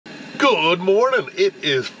Good morning. It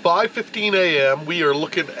is 5:15 a.m. We are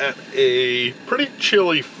looking at a pretty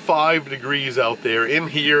chilly 5 degrees out there. In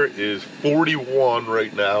here is 41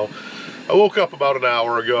 right now. I woke up about an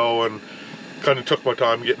hour ago and kind of took my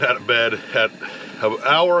time getting out of bed. At an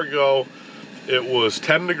hour ago, it was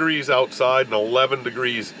 10 degrees outside and 11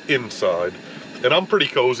 degrees inside. And I'm pretty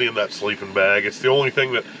cozy in that sleeping bag. It's the only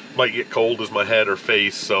thing that might get cold is my head or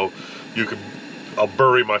face, so I'll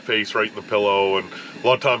bury my face right in the pillow, and a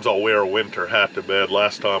lot of times I'll wear a winter hat to bed.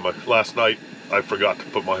 Last night I forgot to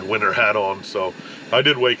put my winter hat on, so I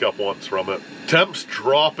did wake up once from it. Temp's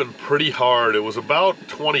dropping pretty hard. It was about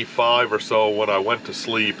 25 or so when I went to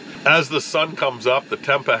sleep. As the sun comes up, the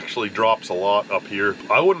temp actually drops a lot up here.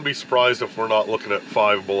 I wouldn't be surprised if we're not looking at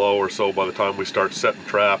 5 below or so by the time we start setting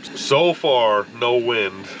traps. So far, no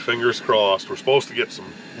wind. Fingers crossed. We're supposed to get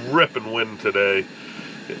some ripping wind today.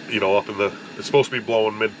 You know, it's supposed to be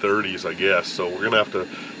blowing mid-30s, I guess, so we're gonna have to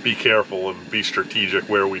be careful and be strategic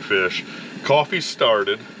where we fish. Coffee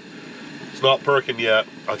started. It's not perking yet.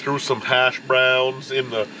 I threw some hash browns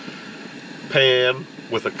in the pan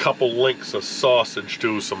with a couple links of sausage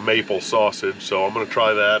too, some maple sausage, so I'm gonna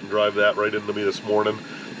try that and drive that right into me this morning.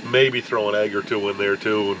 Maybe throw an egg or two in there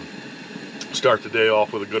too and start the day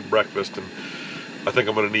off with a good breakfast, and I think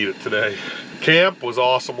I'm gonna need it today. Camp was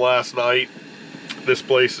awesome last night. This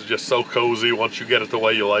place is just so cozy once you get it the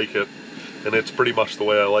way you like it, and it's pretty much the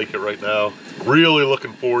way I like it right now. Really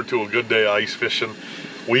looking forward to a good day ice fishing.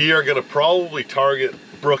 We are gonna probably target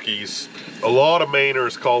brookies. A lot of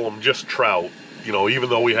Mainers call them just trout. You know, even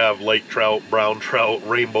though we have lake trout, brown trout,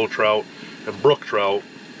 rainbow trout, and brook trout,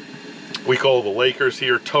 we call the Lakers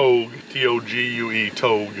here togue, T-O-G-U-E,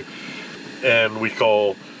 togue, and we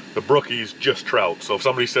call the brookies just trout. So if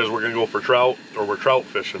somebody says we're gonna go for trout or we're trout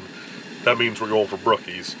fishing, that means we're going for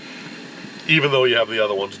brookies. Even though you have the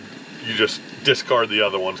other ones, you just discard the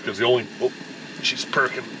other ones, because the only, oh, she's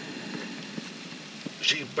perking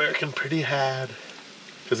pretty hard.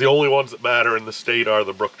 Because the only ones that matter in the state are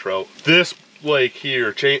the brook trout. This lake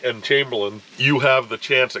here, in Chamberlain, you have the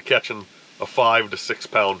chance of catching a 5 to 6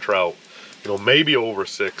 pound trout. You know, maybe over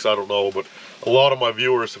 6, I don't know, but a lot of my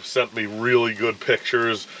viewers have sent me really good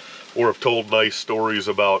pictures or have told nice stories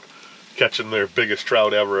about catching their biggest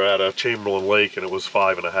trout ever at a Chamberlain lake, and it was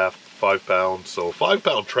 5 pounds. So 5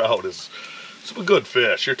 pound trout is some good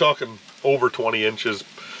fish. You're talking over 20 inches,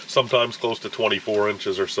 sometimes close to 24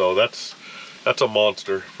 inches or so. That's a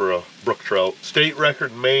monster for a brook trout. State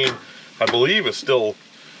record in Maine, I believe, is still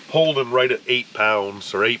holding right at 8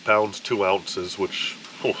 pounds, or 8 pounds 2 ounces, which,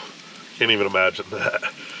 can't even imagine that.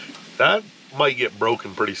 That might get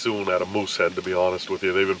broken pretty soon at a moosehead, to be honest with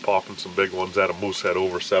you. They've been popping some big ones at a moosehead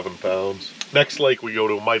over 7 pounds. Next lake we go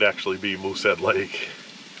to might actually be Moosehead Lake.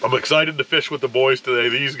 I'm excited to fish with the boys today.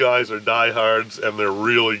 These guys are diehards, and they're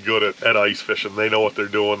really good at ice fishing. They know what they're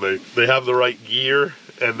doing. They have the right gear,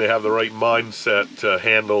 and they have the right mindset to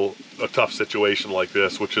handle a tough situation like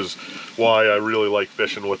this, which is why I really like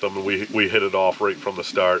fishing with them, and we hit it off right from the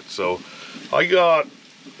start. So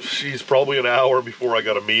she's probably an hour before I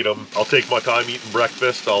gotta meet them. I'll take my time eating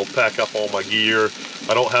breakfast. I'll pack up all my gear.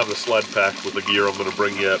 I don't have the sled packed with the gear I'm gonna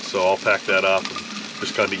bring yet, so I'll pack that up and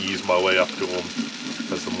just kind of ease my way up to them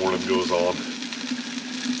as the morning goes on.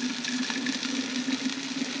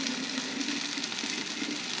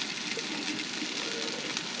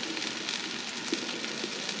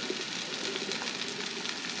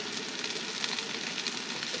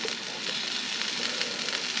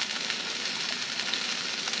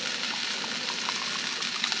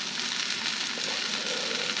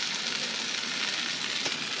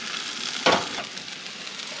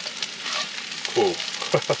 Cool.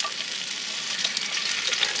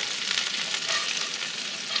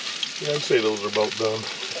 Yeah, I'd say those are about done.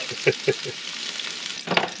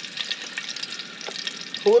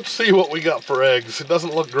 Well, let's see what we got for eggs. It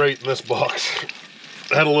doesn't look great in this box.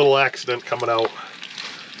 I had a little accident coming out.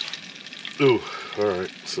 Ooh,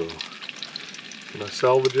 alright, so can I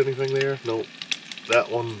salvage anything there? Nope. That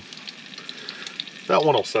one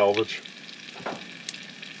I'll salvage.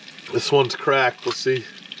 This one's cracked, let's see.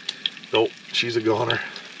 Nope, she's a goner.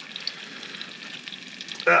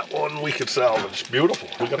 That one we could salvage. Beautiful.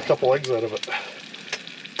 We got a couple eggs out of it.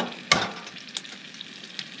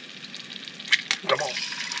 Come on.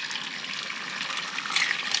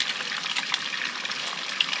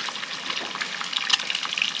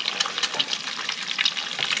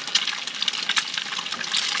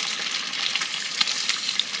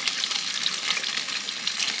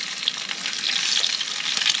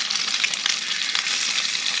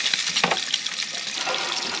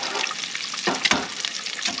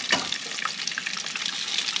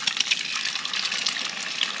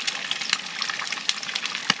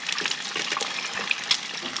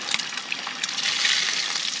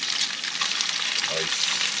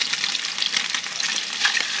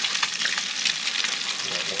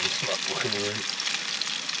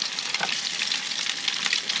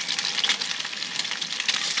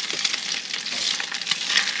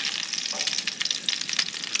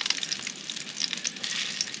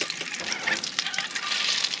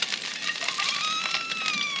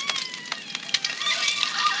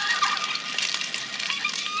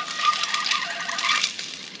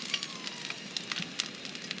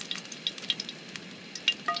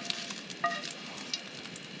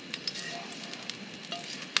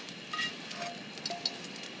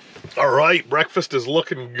 right, breakfast is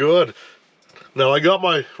looking good. Now I got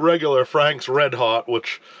my regular Frank's Red Hot,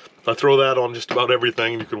 which I throw that on just about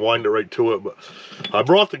everything. You can wind it right to it, but I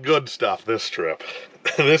brought the good stuff this trip.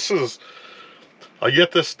 I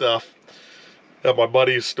get this stuff at my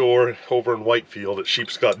buddy's store over in Whitefield at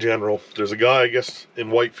Sheepscott General. There's a guy, I guess,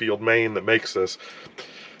 in Whitefield, Maine that makes this.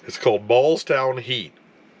 It's called Ballstown Heat.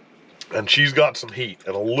 And she's got some heat,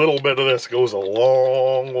 and a little bit of this goes a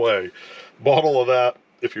long way. Bottle of that,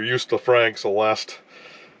 if you're used to Frank's, will last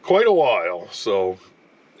quite a while. So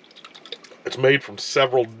it's made from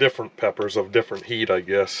several different peppers of different heat, I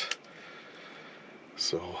guess.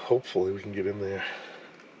 So hopefully we can get in there.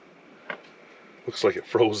 Looks like it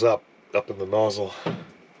froze up in the nozzle.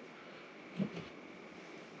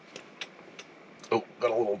 Oh,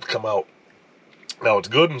 got a little to come out. Now it's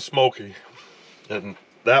good and smoky, and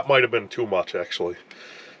that might have been too much actually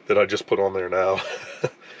that I just put on there now.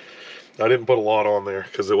 I didn't put a lot on there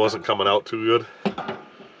because it wasn't coming out too good,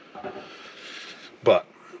 but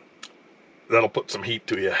that'll put some heat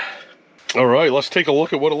to you. All right, let's take a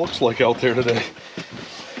look at what it looks like out there today.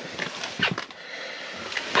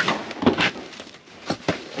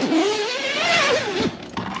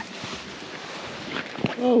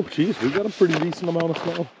 Oh geez, we got a pretty decent amount of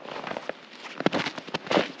snow.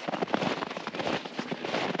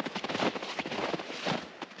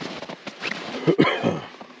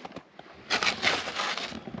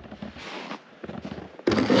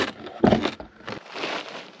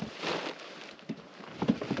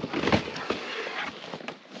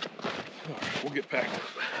 We'll get packed up.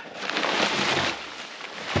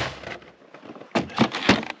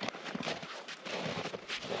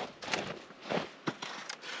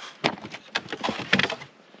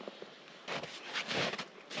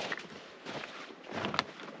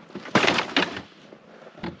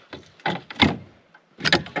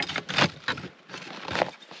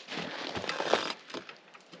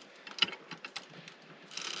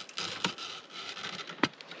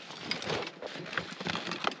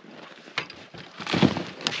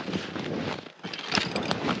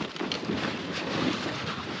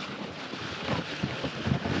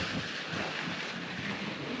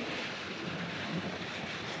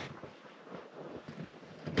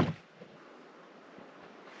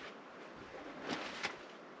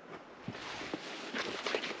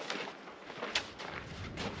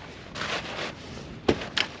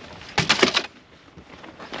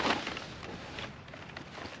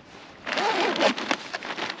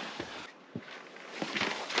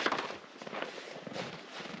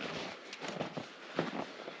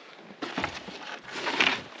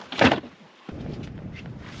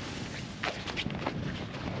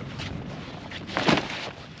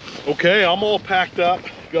 Okay, I'm all packed up.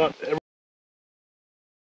 Got everything.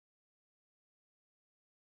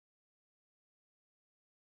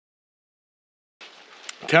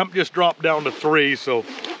 Temp just dropped down to 3, so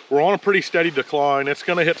we're on a pretty steady decline. It's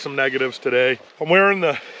gonna hit some negatives today. I'm wearing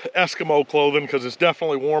the Eskimo clothing because it's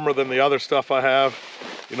definitely warmer than the other stuff I have.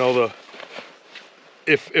 You know,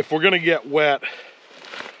 if we're gonna get wet,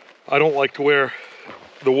 I don't like to wear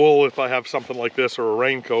the wool if I have something like this or a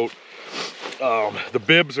raincoat. The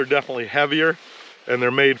bibs are definitely heavier, and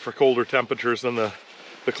they're made for colder temperatures than the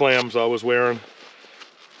clams I was wearing.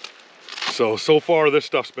 So far this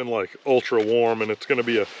stuff's been like ultra warm, and it's gonna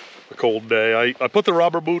be a cold day. I put the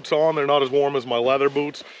rubber boots on. They're not as warm as my leather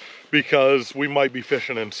boots because we might be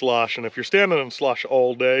fishing in slush, and if you're standing in slush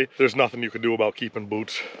all day, there's nothing you can do about keeping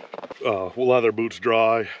leather boots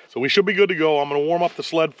dry. So we should be good to go. I'm gonna warm up the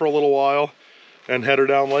sled for a little while and head her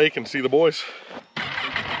down lake and see the boys.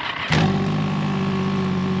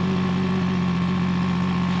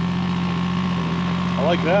 I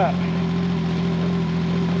like that.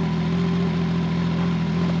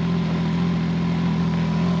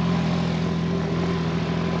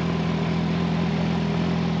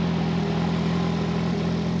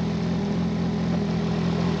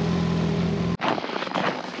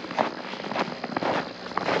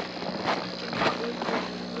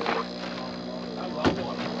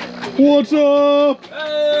 What's up?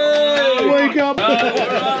 Hey! Wake up!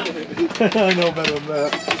 I know better than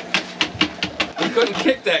that. We couldn't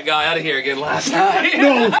kick that guy out of here again last night.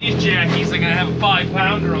 No. These jackies are gonna have a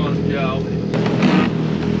 5-pounder on them, Joe.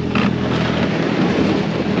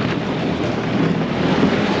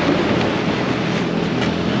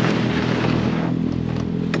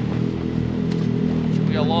 It'll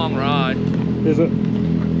be a long ride. Is it?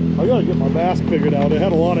 I gotta get my mask figured out. It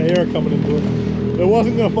had a lot of air coming into it. It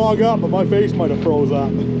wasn't gonna fog up, but my face might have froze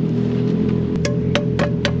up.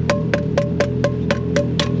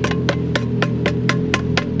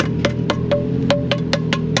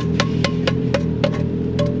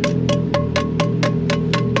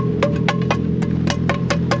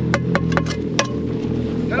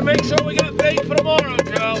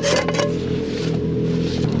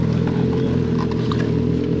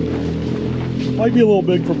 Might be a little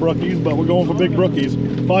big for brookies, but we're going for big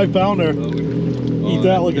brookies. 5 pounder. Eat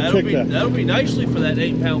that like a Tic Tac. That'll be nicely for that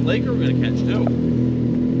 8-pound laker we're gonna catch too.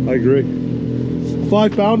 I agree.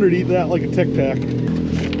 5 pounder to eat that like a Tic Tac.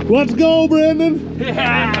 Let's go, Brandon.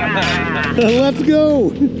 Yeah. Let's go.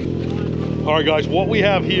 All right, guys. What we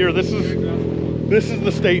have here, this is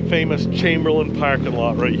the state famous Chamberlain parking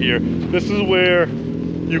lot right here. This is where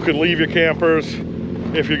you can leave your campers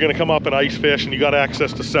if you're going to come up and ice fish, and you got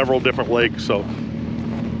access to several different lakes. So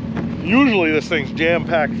usually this thing's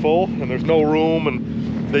jam-packed full and there's no room,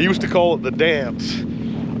 and they used to call it the dance.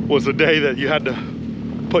 Was the day that you had to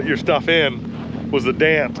put your stuff in, was the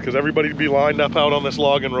dance, because everybody'd be lined up out on this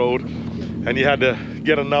logging road and you had to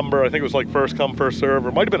get a number. I think it was like first come first serve, or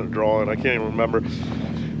it might have been a drawing, I can't even remember.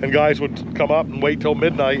 And guys would come up and wait till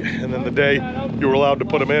midnight, and then the day you were allowed to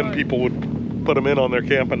put them in, people would put them in on their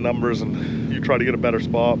camping numbers and you try to get a better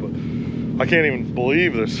spot. But I can't even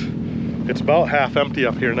believe this. It's about half empty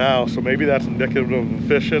up here now, so maybe that's indicative of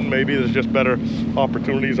fishing. Maybe there's just better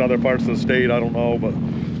opportunities in other parts of the state, I don't know, but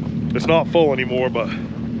it's not full anymore. But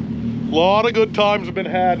a lot of good times have been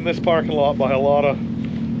had in this parking lot by a lot of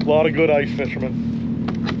good ice fishermen.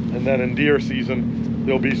 And then in deer season,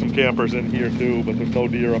 there'll be some campers in here too, but there's no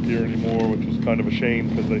deer up here anymore, which is kind of a shame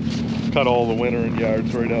because they cut all the wintering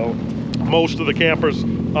yards right out. Most of the campers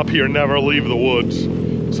up here never leave the woods,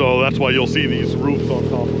 so that's why you'll see these roofs on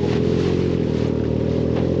top of them.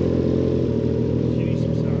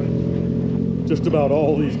 Just about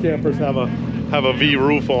all these campers have a V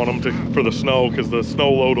roof on them for the snow, because the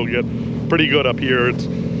snow load will get pretty good up here. It's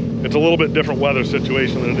a little bit different weather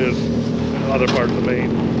situation than it is in other parts of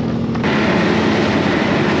Maine.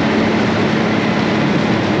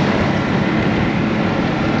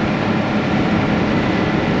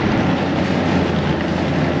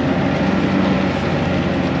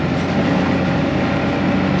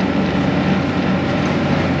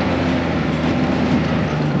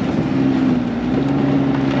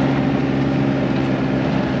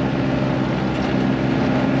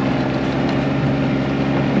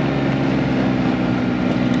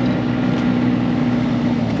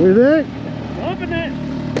 What do you think? Loving it.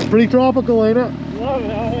 It's pretty tropical, ain't it? Love it,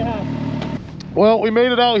 oh yeah. Well, we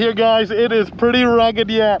made it out here, guys. It is pretty rugged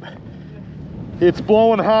yet. It's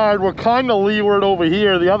blowing hard. We're kind of leeward over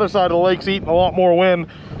here. The other side of the lake's eating a lot more wind.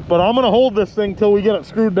 But I'm going to hold this thing till we get it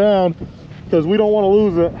screwed down, because we don't want to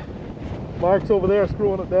lose it. Mark's over there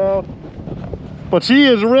screwing it down. But she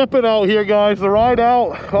is ripping out here, guys. The ride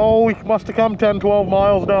out, oh, we must have come 10, 12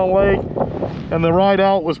 miles down lake. And the ride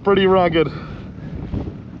out was pretty rugged.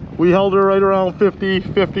 We held her right around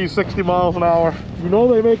 50, 60 miles an hour. You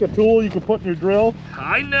know they make a tool you can put in your drill?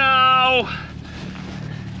 I know.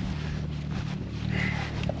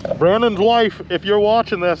 Brandon's wife, if you're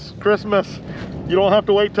watching this, Christmas, you don't have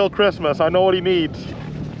to wait till Christmas. I know what he needs.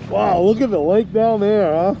 Wow, look at the lake down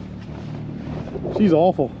there, huh? She's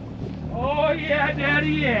awful. Oh yeah,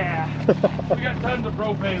 Daddy, yeah. We got tons of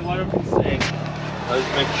propane, let them sink. I was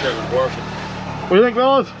making sure it was working. What do you think,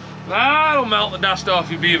 fellas? That'll melt the dust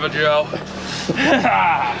off you, Beaver Joe.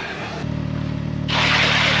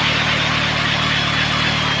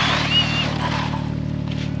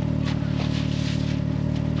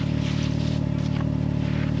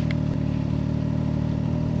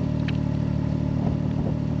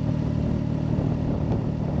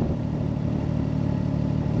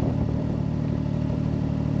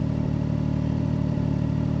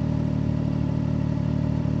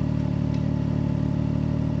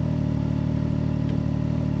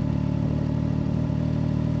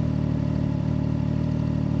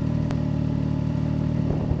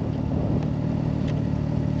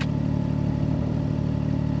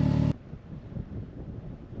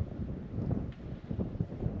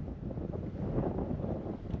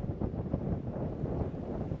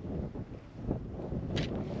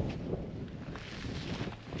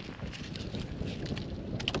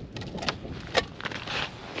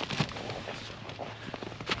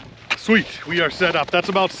 Sweet, we are set up. That's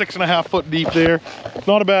about 6.5 foot deep there.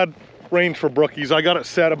 Not a bad range for brookies. I got it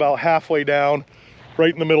set about halfway down,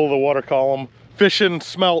 right in the middle of the water column. Fishing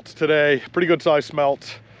smelts today, pretty good sized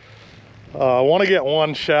smelts. I want to get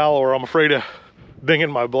one shallower. I'm afraid of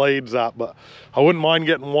dinging my blades up, but I wouldn't mind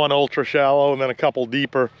getting one ultra shallow and then a couple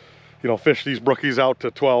deeper. You know, fish these brookies out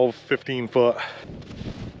to 12, 15 foot.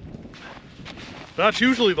 That's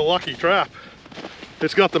usually the lucky trap.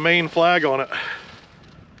 It's got the Maine flag on it.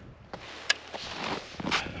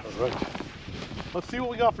 All right, let's see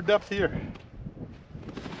what we got for depth here.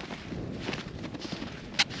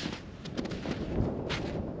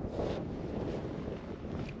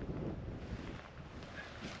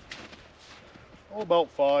 Oh, about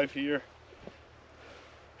 5 here.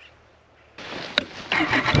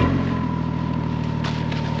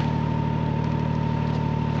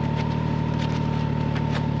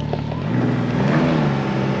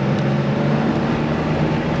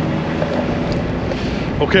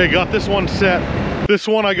 Okay, got this one set. This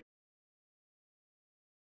one I got.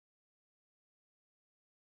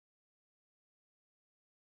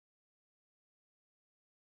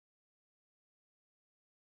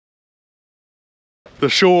 The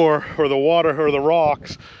shore or the water or the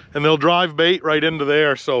rocks, and they'll drive bait right into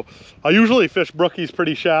there. So I usually fish brookies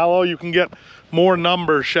pretty shallow. You can get more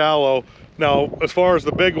numbers shallow. Now, as far as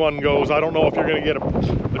the big one goes, I don't know if you're gonna get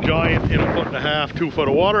a giant in 1.5 feet, 2 foot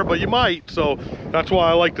of water, but you might. So that's why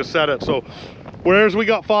I like to set it. So whereas we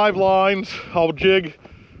got 5 lines, I'll jig.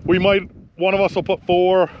 One of us will put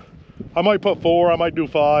 4. I might put 4, I might do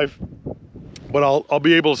 5. But I'll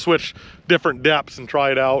be able to switch different depths and try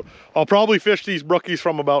it out. I'll probably fish these brookies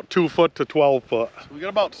from about 2 foot to 12 foot. We got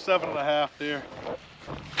about 7.5 there.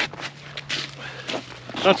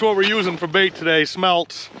 That's what we're using for bait today,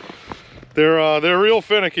 smelts. They're real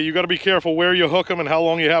finicky. You got to be careful where you hook them and how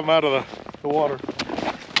long you have them out of the water. So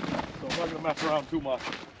I'm not gonna mess around too much.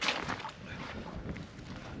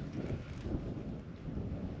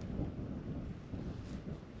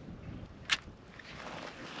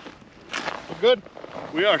 Good.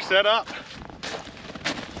 We are set up.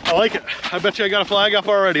 I like it. I bet you I got a flag up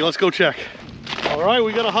already. Let's go check. All right,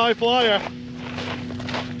 we got a high flyer.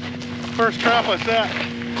 First trap I set.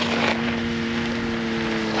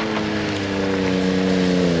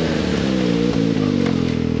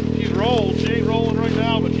 She's rolled. She ain't rolling right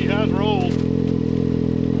now, but she has rolled.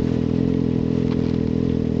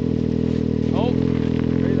 Oh,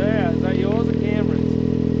 right there. Is that yours or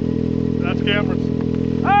Cameron's? That's Cameron's.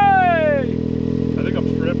 Hey! I think I'm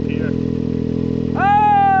stripped here.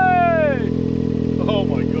 Hey! Oh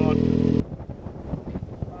my God.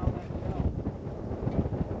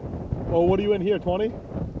 Oh, what are you in here, 20?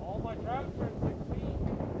 All my traps are in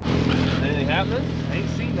 16. Anything happening? I ain't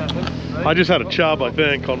seen nothing. Right? I just had a chub, I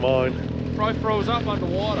think, on mine. Probably froze up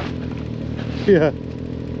underwater. Yeah.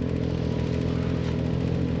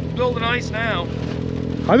 Building ice now.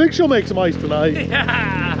 I think she'll make some ice tonight.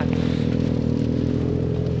 Yeah!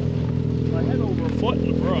 I had over a foot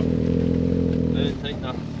in the brook. I didn't take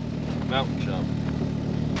the mountain chub.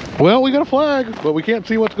 Well, we got a flag, but we can't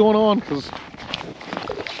see what's going on because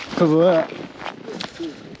of that.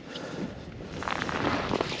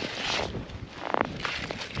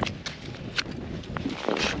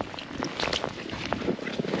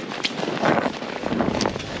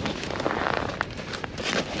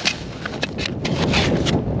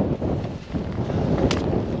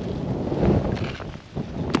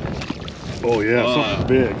 Oh yeah, something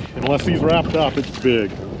big. Unless he's wrapped up, it's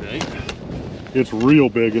big. Okay. It's real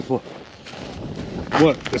big. It's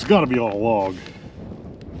what? It's got to be on a log.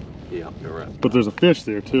 Yeah, you're right. But there's a fish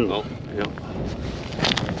there too. Oh, yeah.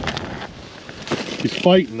 He's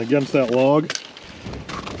fighting against that log.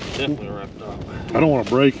 Definitely wrapped up. I don't want to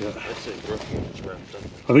break it. I say brookie was wrapped up.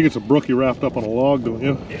 I think it's a brookie wrapped up on a log, don't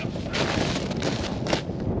you? Yeah.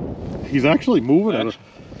 He's actually moving at it.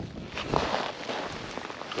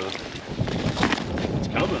 It's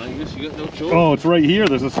coming. I guess you got no choice. Oh, it's right here.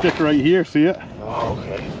 There's a stick right here. See it? Oh,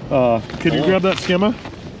 okay. Can you grab that skimmer?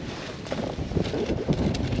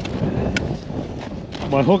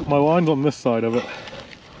 My line's on this side of it.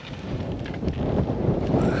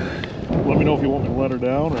 Let me know if you want me to let her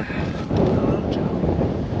down or.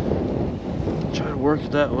 Try to work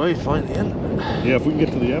it that way, find the end of it. Yeah, if we can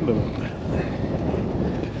get to the end of it.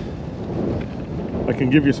 I can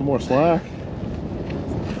give you some more slack.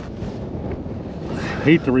 I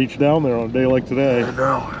hate to reach down there on a day like today. I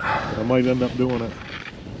know. I might end up doing it.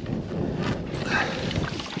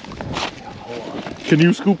 Can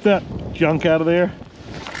you scoop that junk out of there?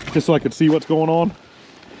 Just so I could see what's going on?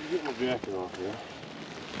 Get my jacket off here.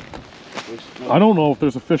 I don't know if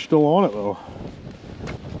there's a fish still on it though.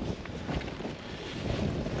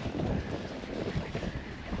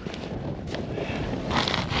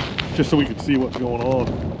 Just so we could see what's going on.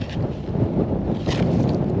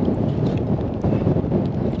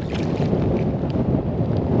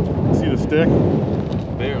 See the stick?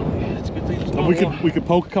 Barely. It's a good thing there's not We could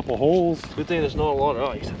poke a couple holes. Good thing there's not a lot of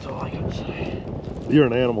ice. That's all I gotta say. You're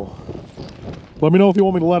an animal. Let me know if you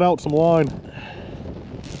want me to let out some line.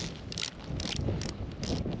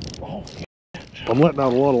 Oh, I'm letting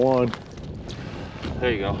out a lot of line.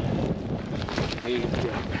 there you go. There you go.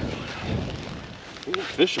 There's a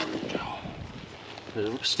fish on it, Joe. There's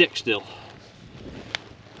a stick still.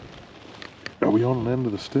 Are we on an end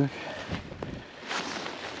of the stick?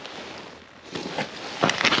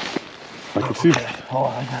 I can see. Hold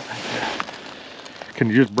on, I got right there. Can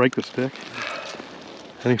you just break the stick?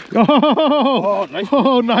 Oh, nice.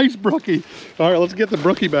 Oh, nice brookie. All right, let's get the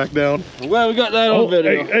brookie back down. Well, we got that on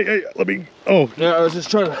video. Hey, let me. Oh. Yeah, I was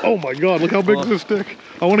just trying to. Oh my God! Look how big is this stick.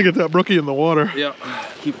 I want to get that brookie in the water. Yeah.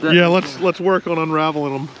 Keep that. Yeah, let's work on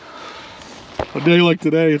unraveling him. A day like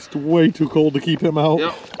today, it's way too cold to keep him out.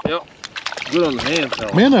 Yep. Good on the hand,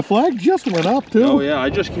 fella. Man, that flag just went up too. Oh yeah,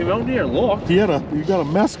 I just came out here and looked. You got a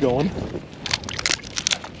mess going.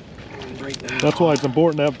 That's why it's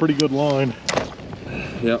important to have a pretty good line.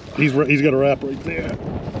 Yep. He's got a wrap right there.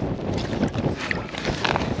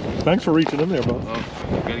 Thanks for reaching in there, bud.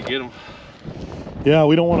 Oh, gotta get him. Yeah,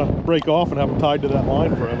 we don't want to break off and have him tied to that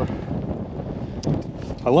line forever.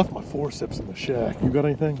 I left my forceps in the shack. You got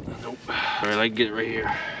anything? Nope. All right, I can get it right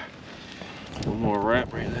here. One more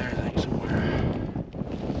wrap right there, I think, somewhere.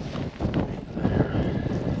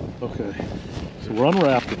 Okay, so we're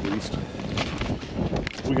unwrapped at least.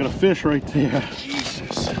 We got a fish right there.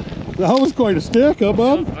 Jesus. That was quite a stick, huh,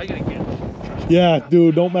 bub? I gotta get him. Yeah,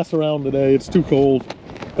 dude, don't mess around today. It's too cold.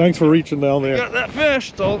 Thanks for reaching down there. Got that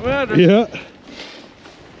fish, that's all that matters. Yeah.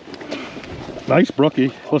 Nice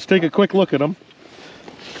brookie. Let's take a quick look at him.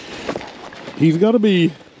 He's got to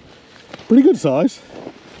be pretty good size.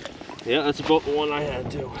 Yeah, that's about the one I had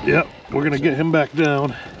too. Yep, we're gonna get him back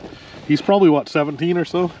down. He's probably what, 17 or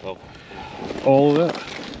so? Oh. All of that.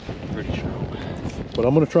 Pretty sure. But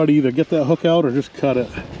I'm gonna try to either get that hook out or just cut it.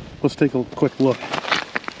 Let's take a quick look.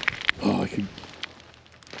 Oh, I could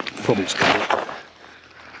probably just cut it.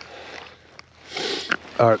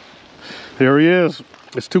 All right, there he is.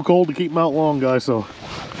 It's too cold to keep him out long, guys, so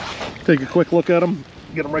take a quick look at him,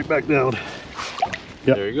 get him right back down.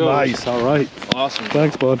 Yep, there you go. Nice, all right. Awesome.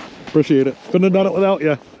 Thanks, bud. Appreciate it. Couldn't have done it without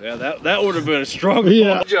you. Yeah, that would have been a struggle.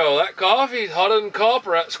 Yeah. Joe, that coffee's hotter than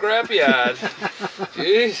copper at Scrapyard.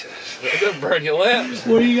 Jesus, that's gonna burn your lips.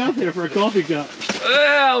 What do you got there for a coffee cup?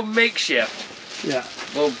 Well, makeshift. Yeah.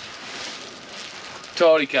 Little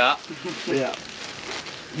toddy cup. Yeah.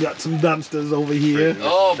 Got some dumpsters over here.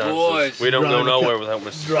 Oh, boys. We don't go Drive a nowhere cou- without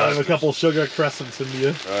Mrs. Drive a Dumpsters. couple sugar crescents into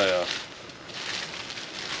you. Oh yeah.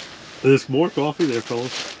 There's more coffee there,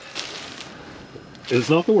 fellas. It's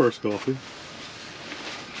not the worst coffee.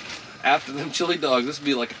 After them chili dogs, this would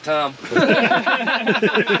be like a Tom.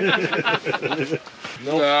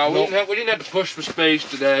 No, we didn't have to push for space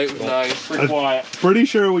today. It was nice. Pretty quiet. Pretty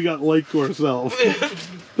sure we got lake to ourselves.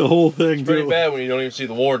 The whole thing, Pretty too. bad when you don't even see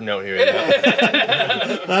the warden out here.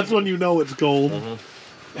 That's when you know it's cold.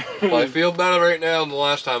 Well, I feel better right now than the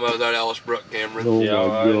last time I was at Alice Brook, Cameron. Oh Yeah,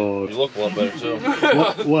 my you God. look a lot better too.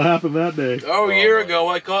 What happened that day? Oh, a year ago,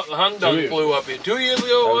 I caught the hung dog 2 years flew up here. 2 years ago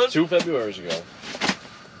That it was was? 2 Februarys ago.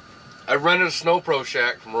 I rented a snow pro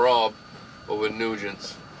shack from Rob over in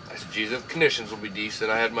Nugent's. I said, geez, the conditions will be decent.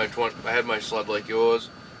 I had my sled like yours.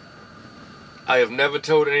 I have never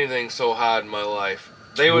towed anything so hard in my life.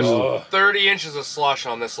 There was Ugh. 30 inches of slush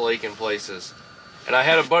on this lake in places. And I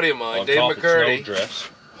had a buddy of mine, On Dave top of snow McCurdy. drifts.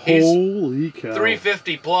 He's Holy cow.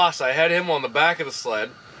 350 plus. I had him on the back of the sled.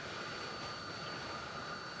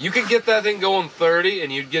 You could get that thing going 30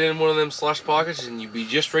 and you'd get in one of them slush pockets and you'd be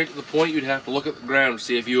just straight to the point. You'd have to look at the ground to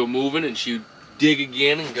see if you were moving and she'd dig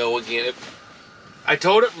again and go again. I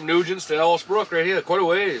towed it from Nugent's to Ellis Brook right here, quite a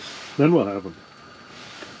ways. Then what happened?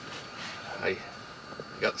 I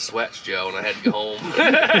got the sweats, Joe, and I had to go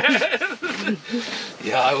home.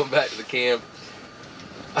 Yeah, I went back to the camp.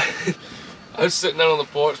 I was sitting out on the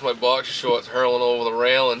porch with my boxer shorts hurling over the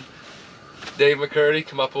railing. Dave McCurdy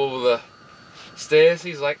come up over the stairs.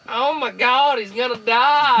 He's like, "Oh my God, he's gonna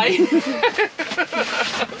die."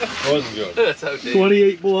 Wasn't good. That's how Dave.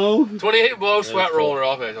 28 below? 28 below, sweat rolling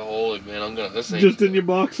off. I said, "Holy man, I'm gonna this thing." Just in your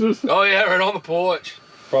boxers? Oh yeah, right on the porch.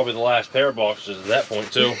 Probably the last pair of boxes at that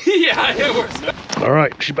point too. Yeah, it was. All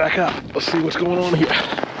right, she's back up. Let's see what's going on here.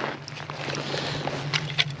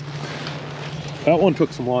 That one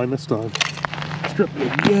took some line this time. Stripped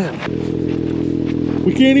it again.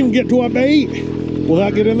 We can't even get to our bait. Will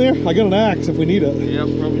that get in there? I got an axe if we need it. Yeah,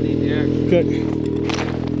 probably need the axe.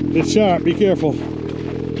 Okay. It's sharp, be careful.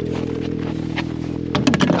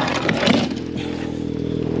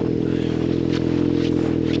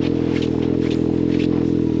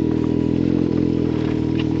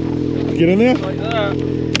 Get in there? Like that.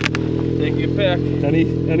 Take your pick.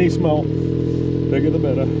 Any smell. Bigger the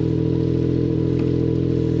better.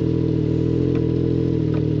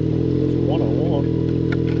 There's one I want.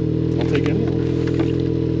 I'll take any one.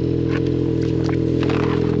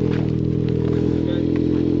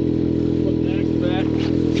 Put the axe back.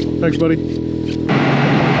 Thanks, buddy.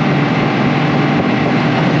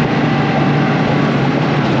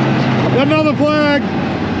 Got another flag.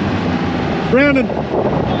 Brandon.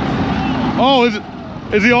 Oh,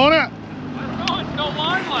 is he on it? I don't know, it's no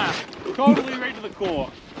line left. Totally right to the core.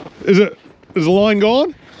 Is it Is the line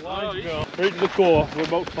gone? Line's gone. Right to the core. We're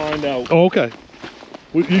about to find out. Oh, okay.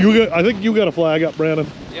 I think you got a flag up, Brandon.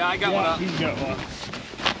 Yeah, I got one up. He's got one.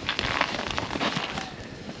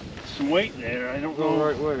 Some weight there. I don't know.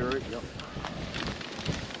 Right way, right. Yep.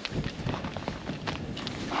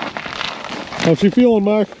 How's she feeling,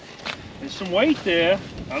 Mark? There's some weight there.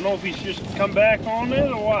 I don't know if he's just come back on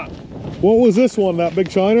it or what. What was this one, that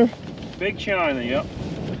big shiner? Big shiner, yep.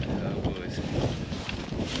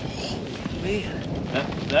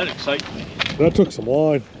 Man, that excites me. That took some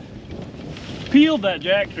line. Peeled that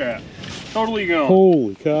jackstrap. Totally gone.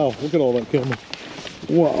 Holy cow, look at all that camera.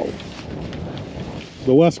 Wow.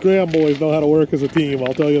 The West Graham boys know how to work as a team,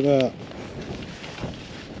 I'll tell you that.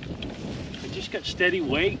 It just got steady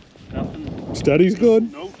weight. Nothing. Steady's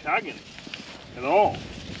good. No tugging at all.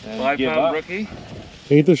 5-pound rookie.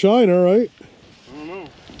 Ain't the shiner, right? I don't know.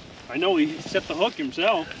 I know he set the hook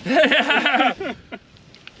himself.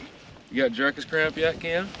 You got jerkers cramp yet,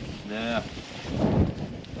 Cam? Nah.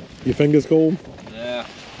 Your fingers cold? Yeah.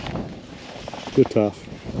 Good tough.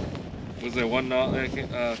 Was there one knot there,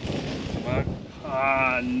 Mark?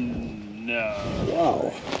 No.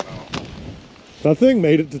 Wow. That thing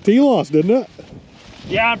made it to T-Loss, didn't it?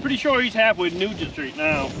 Yeah, I'm pretty sure he's halfway to Nugent Street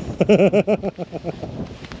now.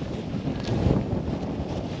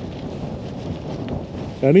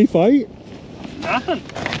 Any fight? Nothing.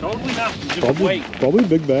 Totally nothing. Just weight. Probably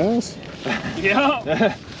big bass.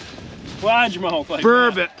 Yeah. Largemouth like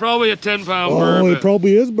Burbot, probably a 10-pound Oh, burbot. it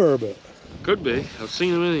probably is burbot. Could be. I've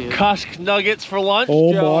seen them in here. Cusk nuggets for lunch,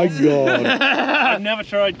 Oh Joe. my God. that. I've never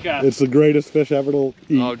tried cuss. It's the greatest fish ever to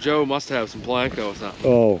eat. Oh, Joe must have some Blanco or something.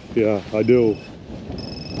 Oh, yeah, I do.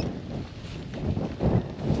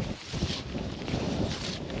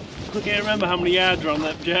 I can't remember how many yards are on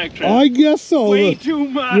that jack trap. I guess so. Way too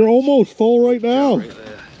much. You're almost full right now. Right there.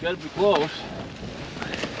 It's gotta be close.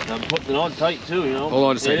 And I'm putting it on tight too, you know. Hold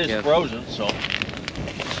on a second, It is Ken. frozen, so.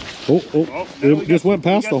 Oh, there we It just got- went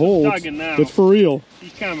past we got the hole. some It's, tugging now. it's for real.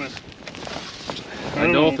 He's coming. I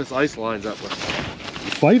know if this ice lines up with.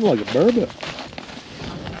 It's fighting like a burbot.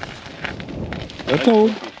 That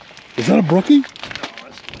toad. Is that a brookie?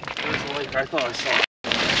 There's the lake I thought I saw.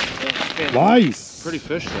 Nice. Pretty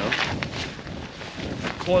fish though.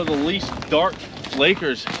 It's one of the least dark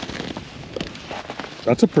Lakers.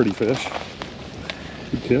 That's a pretty fish.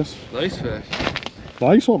 Good kiss. Nice fish.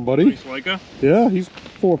 Nice one, buddy. Nice Laker. Yeah, he's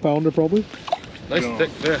 4-pounder probably. Nice Yeah. thick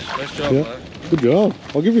fish. Nice job, Yeah. lad. Good job.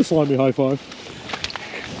 I'll give you a slimy high five.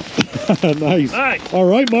 Nice. Nice. All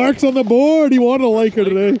right, Mark's on the board. He wanted a Laker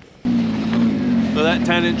today. So that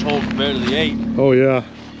 10-inch hole compared to the 8, Oh yeah,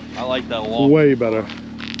 I like that a lot. way better.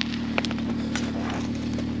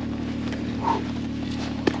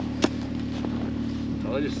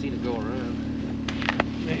 Oh, I just seen it go around.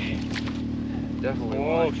 Definitely. Oh,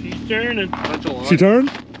 line. she's turning. Bunch of line. She turned?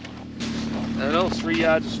 I know, 3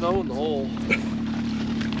 yards of snow in the hole.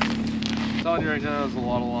 I'm telling you right now, there's a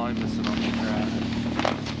lot of line missing on the track.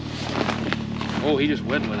 Oh, he just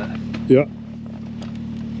went with it. Yeah.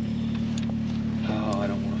 Oh, I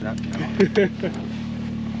don't want that.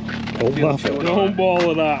 Don't laugh at it. Don't ball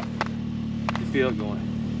it up. You feel it going.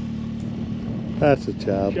 That's a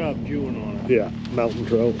chub. Chop chewing on it. Yeah, mountain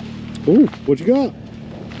trout. Ooh, what you got?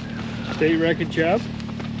 State record chop.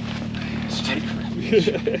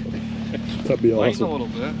 That'd be Biting a awesome. little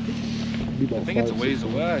bit. Be about I think it's a 5, ways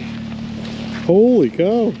 6. away. Holy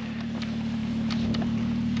cow.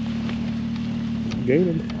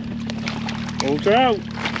 Gaining. Old trout.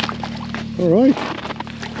 All right.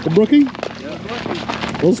 The brookie? Yeah.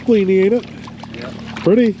 Little spleeny, ain't it? Yeah.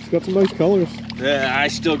 Pretty. It's got some nice colors. Yeah, I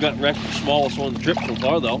still got record smallest one on the trip so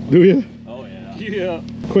far though. Do you? Oh yeah. Yeah.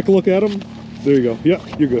 Quick look at them. There you go. Yeah,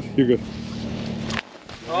 you're good. You're good.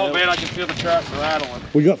 Oh man, I can feel the trap rattling.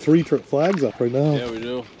 We got 3 flags up right now. Yeah, we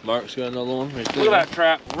do. Mark's got another one right there. Look at that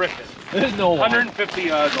trap ripping. There's no line. 150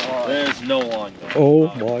 yards of line. There's no line going. Oh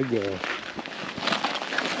my god.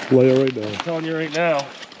 Lay her right down. I'm telling you right now,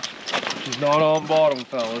 she's not on bottom,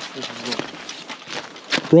 fellas. This is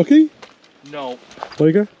Brookie? no,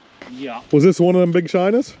 Laker? yeah, Was this one of them big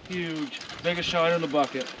shiners? huge, biggest shine in the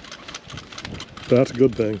bucket, That's a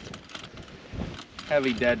good thing.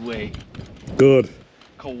 heavy dead weight, Good.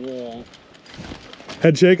 Kowal.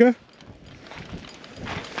 Head shaker?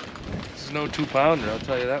 This is no 2-pounder, I'll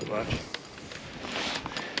tell you that much.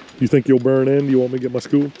 You think you'll burn in? You want me to get my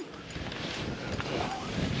scoop?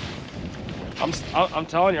 I'm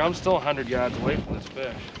telling you, I'm still 100 yards away from this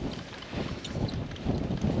fish.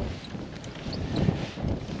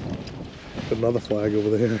 Another flag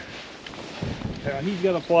over there. Yeah, he's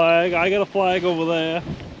got a flag. I got a flag over there.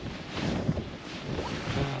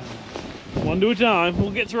 One to a time.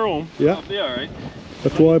 We'll get through them. Yeah. I'll be all right.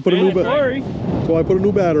 That's why I put a new battery. That's why I put a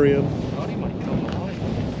new battery in. Thought he might come to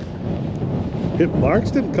life. Hit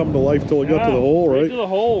marks didn't come to life till it got to the hole, right right? to the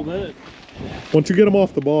hole, then. Once you get them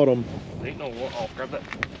off the bottom, Ain't no. Oh, grab that.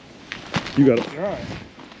 you got it. All right.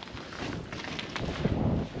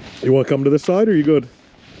 You want to come to this side, or you good?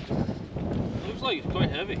 Looks like it's quite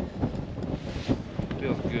heavy.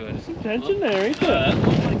 Feels good. Some tension there, ain't there? That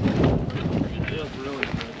looks like it feels really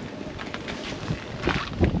good.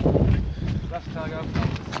 Best tug I've done.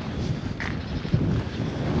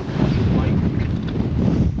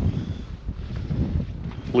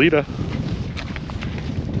 Lita.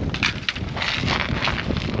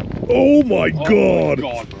 Oh my God.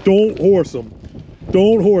 God. Don't horse him.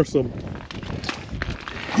 Don't horse him.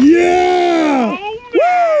 Yeah!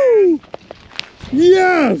 Woo!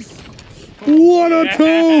 Yes! What a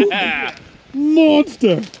toad!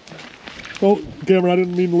 Monster! Oh, Cameron, I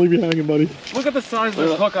didn't mean to leave you hanging, buddy. Look at the size of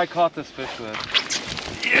the hook I caught this fish with.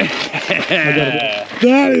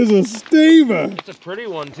 That is a staver! It's a pretty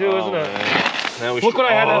one too, isn't it? Now we Look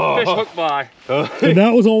what I had that fish hooked by. And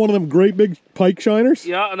that was on one of them great big pike shiners?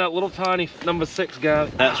 Yeah, and that little tiny number 6 guy.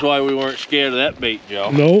 That's why we weren't scared of that bait, Joe.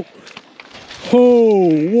 Nope. Oh,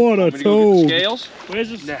 what a Want me to go get the toad! scales? Where's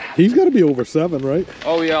this? Nah. He's got to be over 7, right?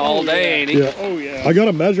 Oh yeah, all day, ain't he? Yeah. Oh, yeah. I got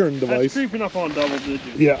a measuring That's device. creeping up on double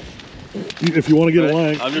digits. Yeah. If you want to get a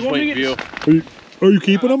length. I'm just You want waiting me for you. Are you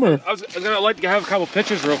keeping them, or? I was gonna like to have a couple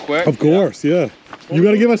pictures real quick. Of course, yeah. You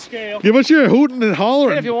got to give us your hooting and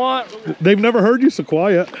hollering. Yeah, if you want. They've never heard you so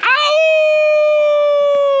quiet. Ow!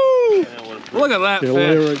 Look at that Yeah,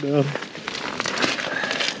 lay fish. right now.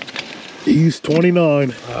 He's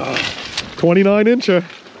 29. 29 incher.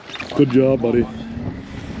 Good job, buddy.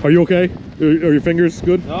 Are you okay? Are your fingers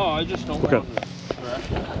good? No, I just don't Okay. want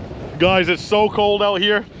to. Guys, it's so cold out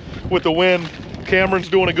here with the wind. Cameron's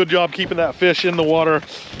doing a good job keeping that fish in the water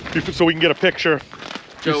so we can get a picture,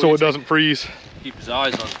 Joe, just so it doesn't freeze. Keep his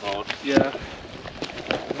eyes on thawed. Yeah.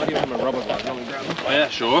 I'm not even a rubber glove. Let me grab him. Oh yeah,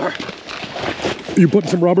 sure. You putting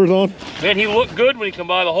some rubbers on? Man, he looked good when he come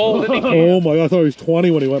by the hole, didn't he? Oh my God, I thought he was 20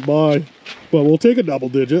 when he went by. But we'll take a double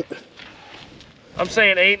digit. I'm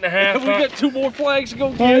saying 8.5. We got 2 more flags to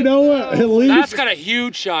go get. I know it, at least. That's got a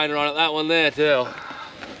huge shiner on it, that one there too.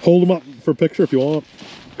 Hold them up for a picture if you want.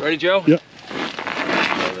 Ready, Joe? Yep.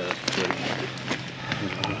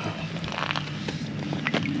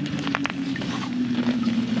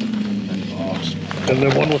 And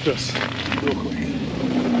then one with this, real quick.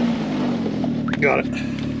 Got it.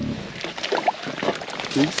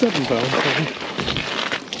 Big 7 pounds.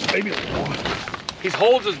 Maybe a little more. He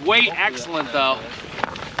holds his weight excellent though.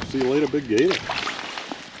 See you later, big gator.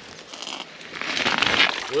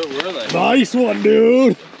 Where were they? Nice one,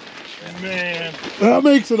 dude. Man. That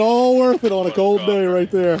makes it all worth it on a cold day right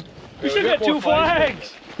there. We should get 2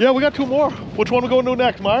 flags. Yeah, we got 2 more. Which one we going to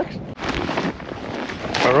next, Mark?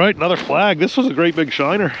 All right, another flag. This was a great big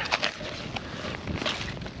shiner.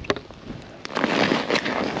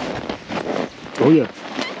 Oh yeah,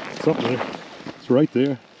 something there. It's right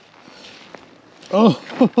there. Oh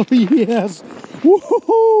yes!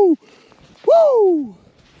 Woohoo! Woo!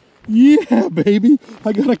 Yeah, baby!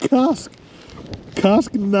 I got a cusk.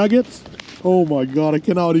 Cusk nuggets. Oh my God! I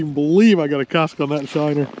cannot even believe I got a cusk on that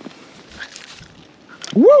shiner.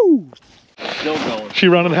 Woo! Still going. She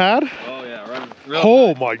running hard? Oh yeah, running.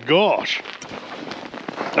 Oh my gosh!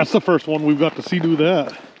 That's the first one we've got to see do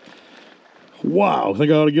that. Wow!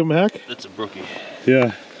 Think I ought to give him a heck? That's a brookie.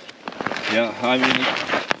 Yeah. Yeah, I mean,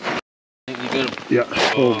 you got him. Yeah.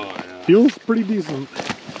 Oh, Oh, yeah. feels pretty decent.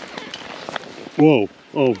 Whoa.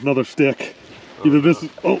 Oh, another stick. Either this is,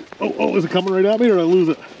 oh, is it coming right at me or did I lose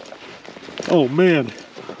it? Oh man,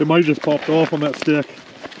 it might have just popped off on that stick.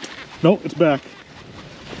 No, it's back.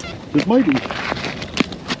 This might be.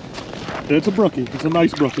 It's a brookie. It's a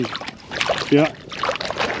nice brookie. Yeah.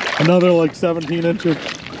 Another like 17 incher.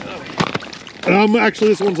 Actually,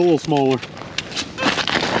 this one's a little smaller.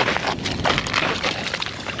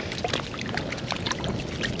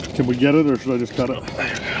 Can we get it or should I just cut it?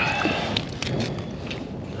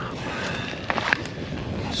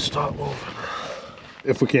 Stop moving.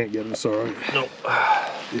 If we can't get it, it's all right. Nope.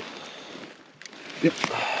 Yep.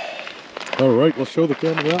 All right, let's show the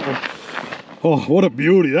camera that one. Oh, what a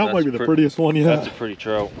beauty. That That's might be the prettiest one yet. That's a pretty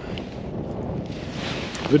trout.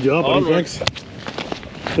 Good job, buddy. Onward. Thanks.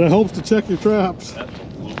 That helps to check your traps.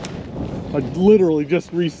 I literally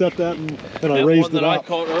just reset that and I raised one that it I up.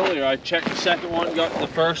 caught earlier, I checked the second one, got the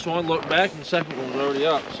first one, looked back, and the second one was already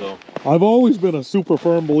up, so. I've always been a super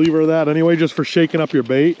firm believer of that anyway, just for shaking up your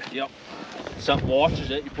bait. Yep. Something washes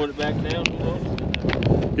it, you put it back down.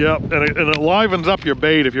 Yep, and it livens up your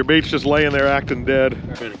bait if your bait's just laying there acting dead.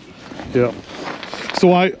 Yep.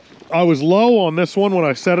 So I was low on this one when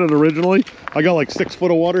I set it originally. I got like 6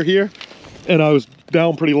 foot of water here, and I was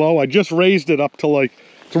down pretty low. I just raised it up to like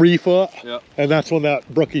 3 foot, yep. And that's when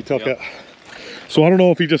that brookie took it. So I don't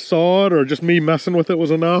know if he just saw it or just me messing with it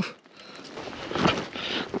was enough.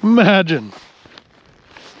 Imagine.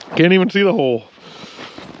 Can't even see the hole.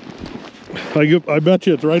 I bet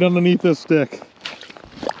you it's right underneath this stick.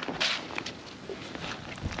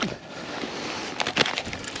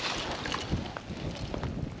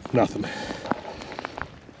 Nothing.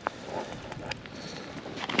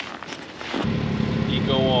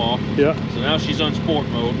 Eco off. Yeah. So now she's on sport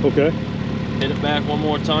mode. Okay. Hit it back one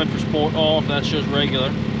more time for sport off. That's just regular.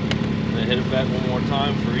 And then hit it back one more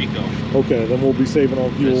time for eco. Okay, then we'll be saving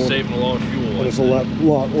on fuel. It's saving a lot of fuel. And it's a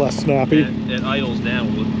lot less snappy. And it idles down a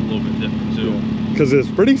little bit different too. Because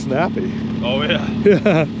it's pretty snappy. Oh yeah.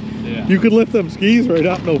 Yeah. Yeah. You could lift them skis right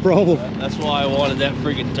up, no problem. That's why I wanted that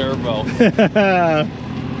freaking turbo.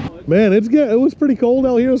 Man, it was pretty cold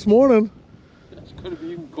out here this morning. It's gonna be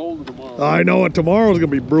even colder tomorrow. I know it. Tomorrow's gonna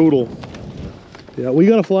be brutal. Yeah, we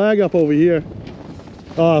got a flag up over here.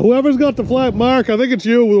 Whoever's got the flag, Mark, I think it's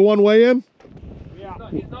you with the one way in. Yeah.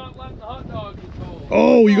 He's not letting the hot dogs get cold.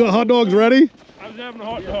 Oh, you got hot dogs ready? I was having a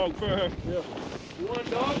hot dog first. Yeah. You want a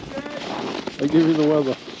dog, Jay? I give you the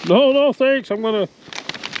weather. No, thanks. I'm gonna.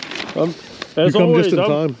 As you come always, just in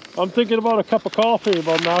time. I'm thinking about a cup of coffee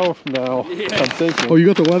about an hour from now. Yeah. I'm thinking. Oh, you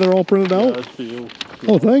got the weather all printed out? That's for you.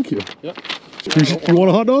 Oh, thank you. Yep. You want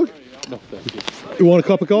a hot dog? No, thank you. You want a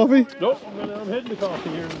cup of coffee? Nope, I'm heading to coffee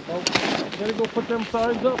here. I'm gonna go put them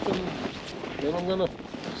signs up, and then I'm gonna,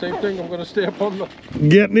 same thing, I'm gonna stay up on the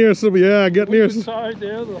Get near some, yeah, get near some. side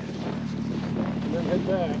there, and then head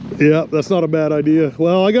back. Yeah, that's not a bad idea.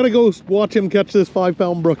 Well, I gotta go watch him catch this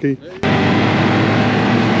 5-pound brookie.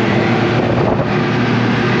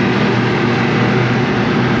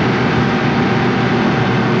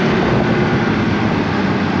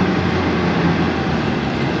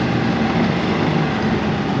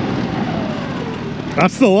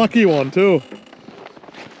 That's the lucky one too.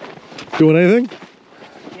 Doing anything?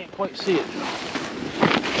 Can't quite see it.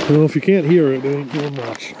 Well, if you can't hear it, it ain't doing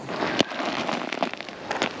much.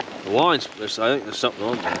 The line's, I think there's something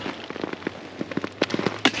on there.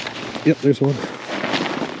 Yep, there's one.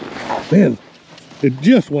 Man, it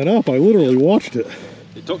just went up. I literally watched it.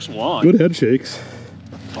 It took some line. Good head shakes.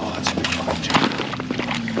 Oh, that's a big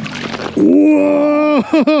fucking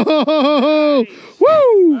Whoa!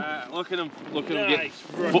 Woo! look at him Nice,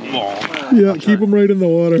 get football. Yeah, keep them right in the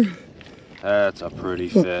water. That's a pretty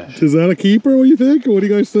fish. Is that a keeper, what do you think? Or what do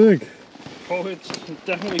you guys think? Oh, it's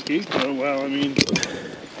definitely keeps. Oh, well, I mean,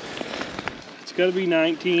 it's got to be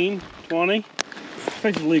 19, 20.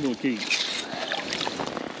 Fish is legal to keep.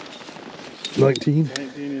 19.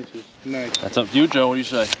 19 inches. Nice. That's up to you, Joe. What do you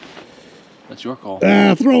say? That's your call.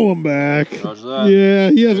 Ah, throw him back. Roger that. Yeah,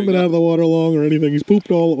 he hasn't been out of the water long or anything. He's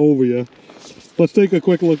pooped all over you. Let's take a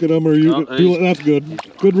quick look at him. Or you? That's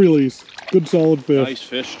good. Good release. Good solid fish. Nice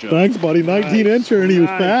fish, Joe. Thanks, buddy. 19 incher, and he was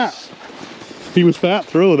fat. He was fat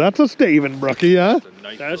through. That's a staving brookie, huh?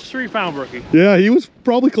 That's a 3-pound brookie. Yeah, he was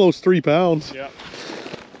probably close 3 pounds. Yeah.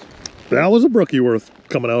 That was a brookie worth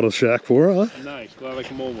coming out of the shack for, huh? Nice. Glad I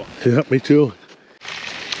come over. Yeah, me too.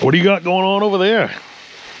 What do you got going on over there?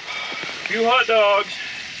 Few hot dogs.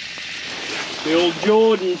 The old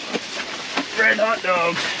Jordan red hot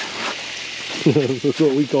dogs. That's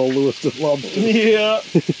what we call Lewiston lobsters. Yeah.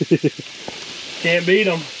 Can't beat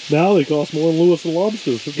them. Now they cost more than Lewiston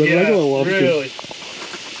lobsters than regular lobsters. Really.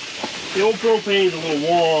 The old propane's a little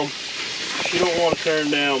warm. You don't want to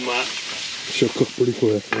turn down much. She'll cook pretty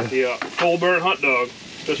quick. Yeah. Yeah. Full burnt hot dog.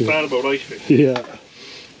 Just bad about ice fish. Yeah.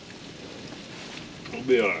 It'll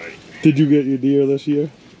be alright. Did you get your deer this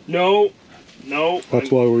year? No.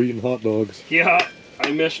 That's why we're eating hot dogs. Yeah.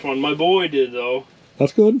 I missed one. My boy did though.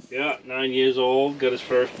 That's good. Yeah. 9 years old. Got his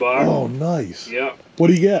first buck. Oh, nice. Yeah. What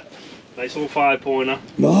do you get? Nice little 5-pointer.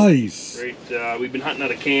 Nice. Great. We've been hunting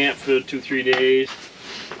at a camp for 2-3 days,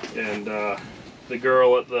 and the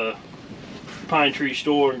girl at the Pine Tree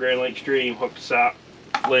store in Grand Lake Stream hooked us up.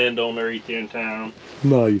 Landowner right there in town.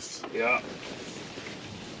 Nice. Yeah.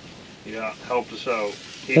 Yeah, helped us out.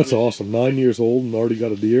 That's awesome. 9 years old and already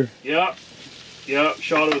got a deer. Yeah. Yeah,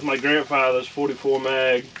 shot it with my grandfather's 44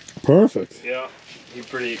 mag. Perfect. Yeah, he's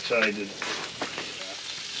pretty excited.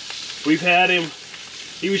 We've had him.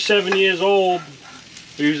 He was 7 years old.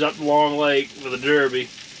 He was up Long Lake with a derby.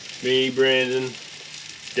 Me, Brandon,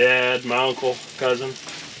 Dad, my uncle, cousin,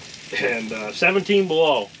 and 17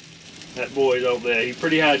 below. That boy's out there. He's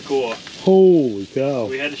pretty hardcore. Holy cow.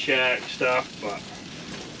 We had the shack stuff, but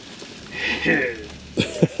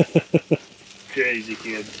Crazy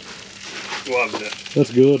kid. Loves it.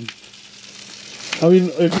 That's good. I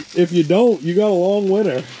mean, if you don't, you got a long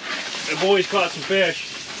winter. That boy's caught some fish.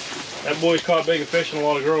 That boy's caught bigger fish than a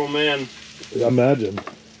lot of grown men. Imagine.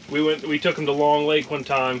 We took him to Long Lake one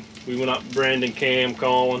time. We went up Brandon, Cam,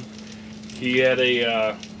 Colin. He had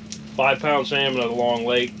a 5-pound salmon at a Long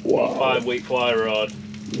Lake. Wow. 5-weight fly rod.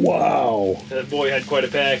 Wow. That boy had quite a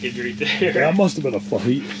package right there. That must have been a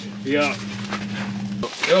fight. Yeah.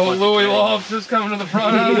 Yo, Louis Lobster's coming to the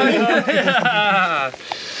front of it. Yeah.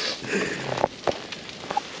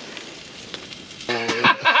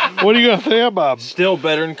 What do you got there, Bob? Still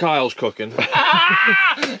better than Kyle's cooking.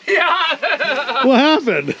 Yeah. What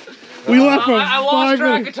happened? We left for I lost 5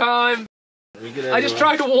 track minutes. of time. I just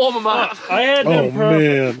tried to warm them up. I had them Oh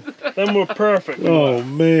perfect. man. Them were perfect. Oh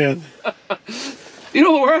man. You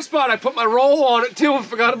know the worst part? I put my roll on it too and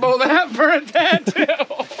forgot about that. Burnt that too.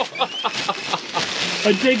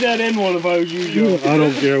 I'd take that in one if I was you, Joe. I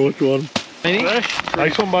don't care which one. Fresh.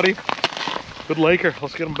 Nice one, buddy. Good Laker.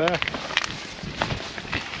 Let's get him back.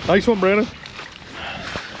 Nice one, Brandon.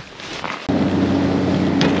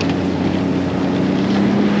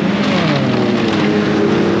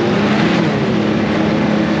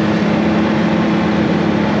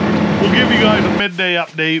 We'll give you guys a midday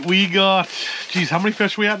update. We got, geez, how many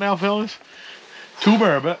fish we at now, fellas? 2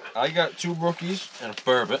 burbot. I got 2 brookies and a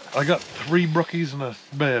burbot. I got 3 brookies and a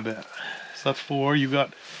burbot. So that's 4. You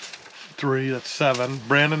got 3. That's 7.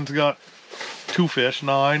 Brandon's got 2 fish.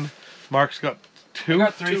 9. Mark's got 2. I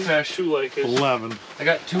got 3 fish. 2 Lakers. 11. I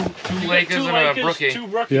got two Lakers and a brookie. 2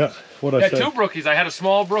 brookies. Yeah. What I Yeah, say? 2 brookies. I had a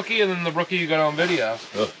small brookie and then the brookie you got on video.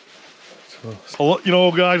 You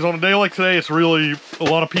know, guys, on a day like today, it's really, a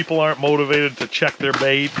lot of people aren't motivated to check their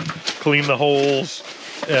bait, clean the holes,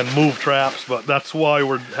 and move traps, but that's why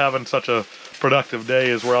we're having such a productive day,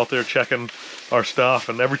 is we're out there checking our stuff,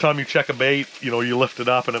 and every time you check a bait, you know, you lift it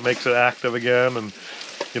up and it makes it active again. And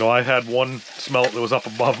you know, I had one smelt that was up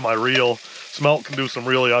above my reel. Smelt can do some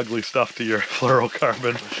really ugly stuff to your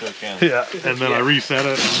fluorocarbon. Sure can. Yeah, and then I reset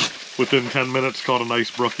it, and within 10 minutes caught a nice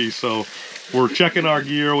brookie. So we're checking our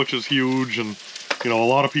gear, which is huge. And you know, a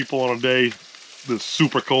lot of people on a day that's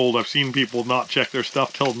super cold, I've seen people not check their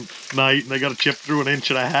stuff till night, and they got to chip through 1.5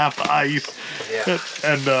 inches of ice. Yeah.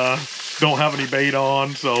 And don't have any bait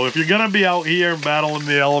on. So if you're gonna be out here battling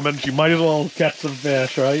the elements, you might as well catch some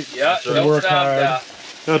fish, right? Yeah, And don't work stop hard. that.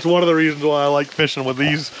 That's one of the reasons why I like fishing with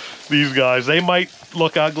these guys. They might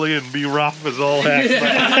look ugly and be rough as all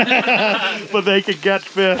heck, but they can catch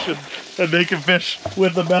fish, and they can fish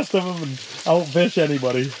with the best of them and outfish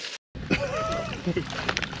anybody.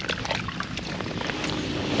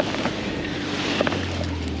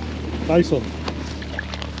 Nice one.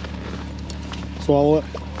 Swallow it.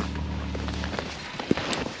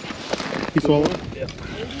 You swallow it? Yeah.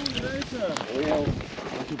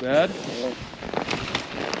 Not too bad.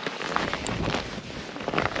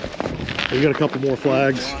 We got a couple more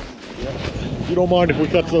flags. You don't mind if we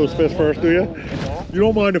catch those fish first, do you? You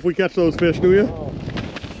don't mind if we catch those fish, do you?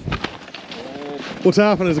 What's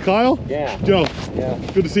happening? Is it Kyle? Yeah. Joe? Yeah.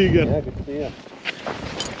 Good to see you again. Yeah, good to see you.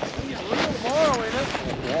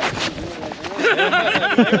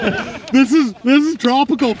 This is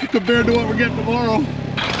tropical compared to what we're getting tomorrow.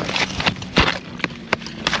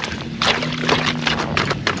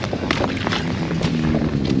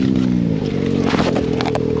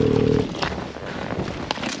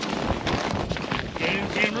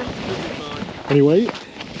 Any weight?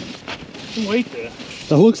 Some weight there.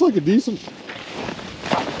 That looks like a decent.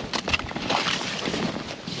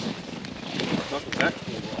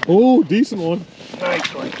 Oh, decent one.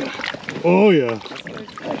 Nice one. Oh yeah.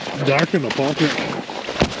 Dark in the pocket.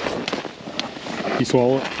 You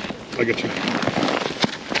swallow it? I got you.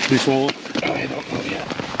 Do you swallow it? I don't know yet.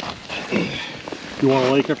 You want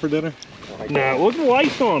a Laker for dinner? Nah, look at the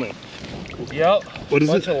lights on it. Yep. What is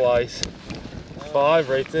Bunch it? of lice. 5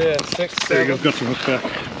 right there. 6, 7. There you go. Got some hook back.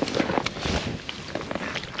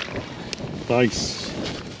 Nice.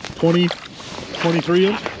 20, 23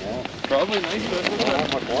 inch. Probably nice.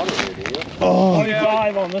 Oh,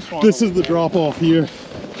 25 on this one. this is the drop off here.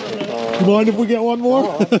 You mind if we get one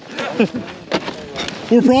more?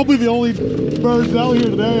 We're probably the only birds out here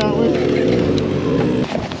today, aren't we?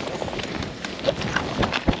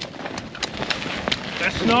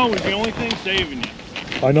 That snow is the only thing saving you.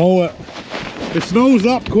 I know it. It snows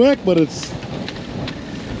up quick, but it's.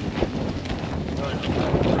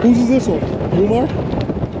 Whose is this one? You, Mark?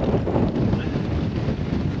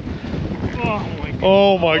 Oh my God.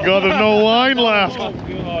 Oh my God, there's no line left. Oh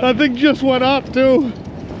God. That thing just went up too.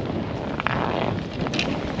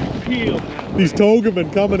 Peel. These togue have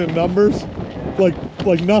been coming in numbers,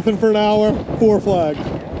 like nothing for an hour. 4 flags.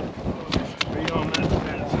 Right on that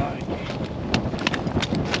side.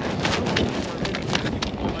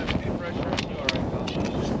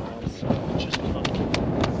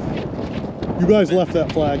 You guys left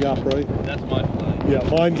that flag up, right? That's my flag. Yeah,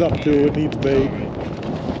 mine's up too. It needs bait.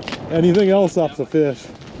 Anything else up's a fish.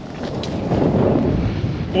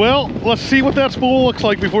 Well, let's see what that spool looks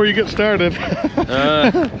like before you get started.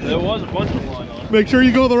 There was a bunch of line on it. Make sure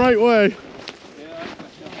you go the right way.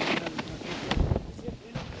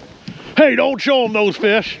 Hey, don't show them those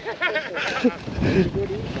fish.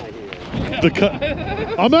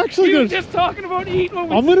 I'm actually gonna. Just talking about eating.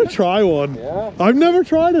 I'm gonna try one. Yeah. I've never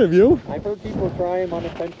tried it. Have you? I've heard people try them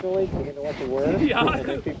unintentionally, didn't know what they were. Yeah. And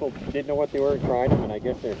then people didn't know what they were and tried them, and I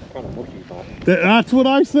guess they're kind of mushy. That's what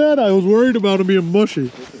I said. I was worried about them being mushy.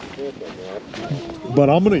 This is good, though, But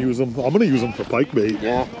I'm gonna use them. I'm gonna use them for pike bait.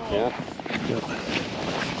 yeah. Yeah.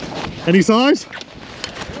 Any size?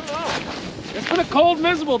 It's been a cold,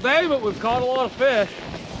 miserable day, but we've caught a lot of fish.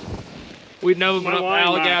 We'd never been up line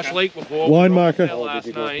Allagash marker. Lake before. Line We were up marker. there Oh, last did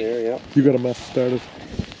you go up night. there? Yeah. You got a mess started.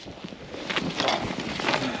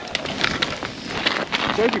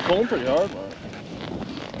 It's like you're pulling pretty hard,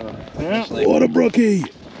 man. What a brookie!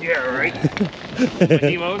 Yeah, right.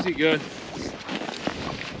 Nemo's he good?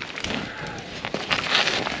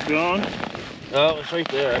 Gone. Oh, it's right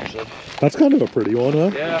there, actually. That's kind of a pretty one, huh?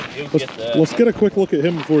 Yeah, you'll get that. Let's get a quick look at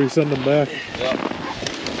him before you send him back. Yep.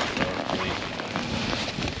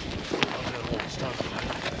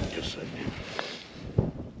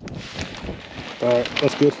 All right,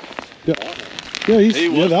 that's good. Yeah,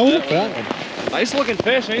 yeah, that was a fat one. Nice looking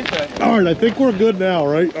fish, ain't they? All right, I think we're good now,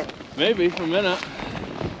 right? Maybe for a minute.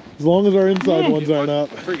 As long as our inside ones aren't out.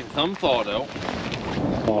 Freaking thumb thawed out.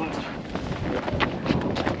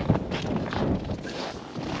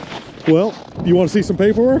 Well, you want to see some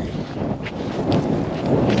paperwork?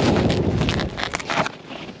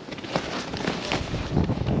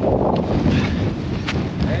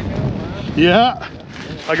 Yeah,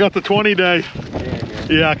 I got the 20-day.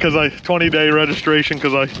 Yeah, because 20-day registration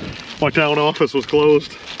because my town office was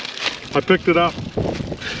closed. I picked it up.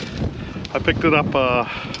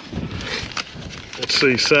 Let's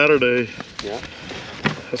see, Saturday. Yeah.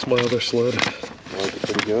 That's my other sled. Was it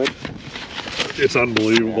pretty good? It's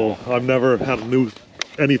unbelievable. I've never had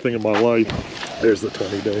anything in my life. There's the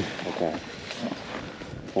 20-day. Okay.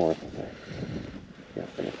 4th. Okay. Yeah.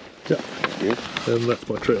 Finished. Yeah. Good. And that's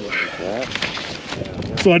my trailer. Yeah.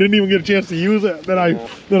 So I didn't even get a chance to use it. Then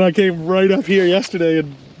I came right up here yesterday,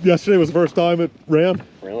 and yesterday was the first time it ran.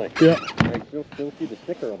 Really? Yeah. I still see the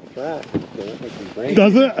sticker on the track. So that makes me brain.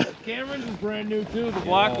 Does it? Cameron's is brand new too. The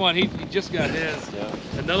black one, he just got his. Yeah.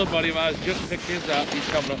 Another buddy of ours just picked his up. He's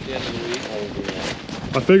coming up the end of the week.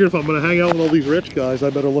 I figured if I'm gonna hang out with all these rich guys, I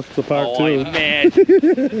better look at the park Oh, too. I'm mad.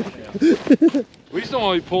 We just don't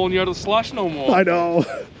want to be pulling you out of the slush no more. I know.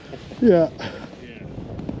 Yeah.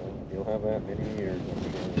 You'll have that many years.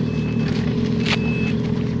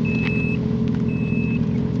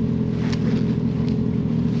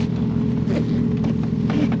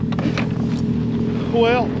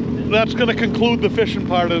 Well, that's gonna conclude the fishing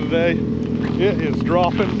part of the day. It is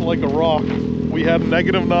dropping like a rock. We had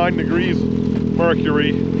 -9 degrees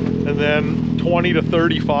mercury and then 20 to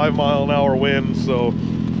 35 mile an hour winds, so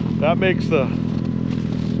that makes the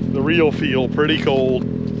reel feel pretty cold.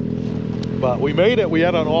 But we made it. We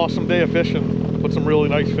had an awesome day of fishing. Put some really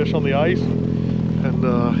nice fish on the ice, and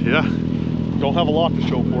yeah, don't have a lot to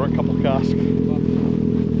show for it. A couple casts,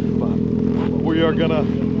 but we are gonna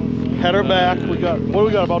head her back. We got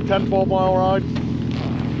about 10-12 mile ride.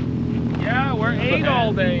 Yeah, we're 8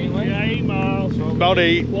 all day. Yeah, 8 miles. So About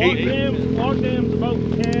 8. Log Dam's about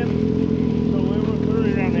 10. So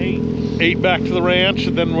we're around 8. 8 back to the ranch,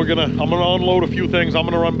 and then I'm gonna unload a few things. I'm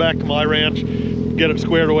gonna run back to my ranch, get it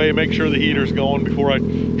squared away, make sure the heater's going before I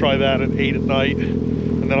try that at 8 at night,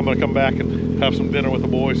 and then I'm gonna come back and have some dinner with the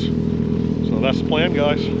boys. So that's the plan,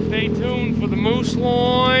 guys. Stay tuned for the moose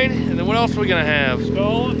loin, and then what else are we gonna have?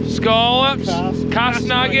 Scallops, cast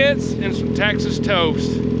nuggets, and some Texas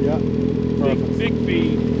toast. Yeah. Big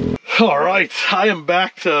feed. All right, I am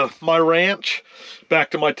back to my ranch, back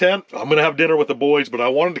to my tent. I'm gonna have dinner with the boys, but I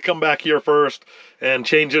wanted to come back here first and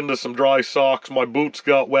change into some dry socks. My boots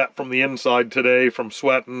got wet from the inside today from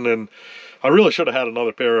sweating, and I really should have had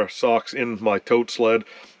another pair of socks in my tote sled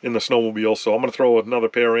in the snowmobile, so I'm gonna throw another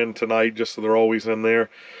pair in tonight just so they're always in there.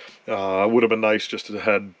 It would have been nice just to have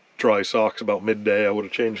had dry socks about midday. I would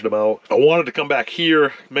have changed them out. I wanted to come back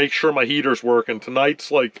here, make sure my heater's working. Tonight's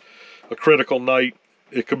like a critical night.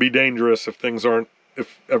 It could be dangerous if things aren't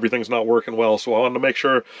if everything's not working well. So I wanted to make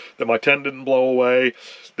sure that my tent didn't blow away,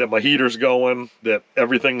 that my heater's going, that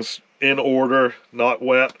everything's in order, not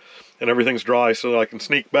wet, and everything's dry, so that I can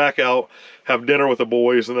sneak back out, have dinner with the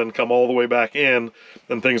boys, and then come all the way back in,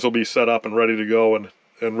 and things will be set up and ready to go and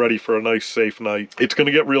ready for a nice, safe night. It's going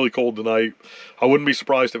to get really cold tonight. I wouldn't be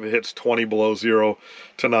surprised if it hits 20 below zero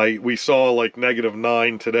tonight. We saw like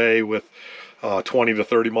 -9 today with 20 to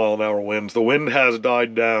 30 mile an hour winds. The wind has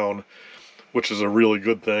died down, which is a really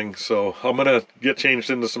good thing. So I'm gonna get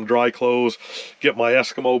changed into some dry clothes, get my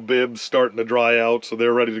Eskimo bibs starting to dry out so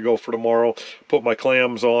they're ready to go for tomorrow, put my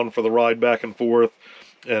clams on for the ride back and forth,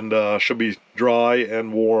 and should be dry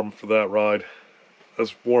and warm for that ride.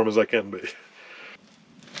 As warm as I can be.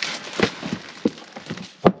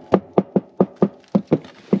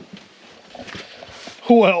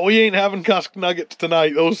 Well, we ain't having cusk nuggets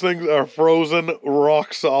tonight. Those things are frozen,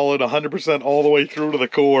 rock solid, 100% all the way through to the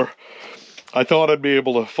core. I thought I'd be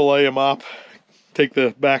able to fillet them up, take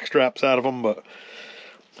the back straps out of them, but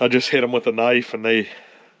I just hit them with a knife and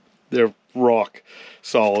they're rock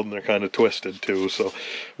solid and they're kind of twisted too. So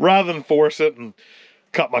rather than force it and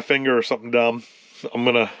cut my finger or something dumb, I'm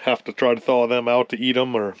gonna have to try to thaw them out to eat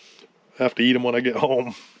them, or have to eat them when I get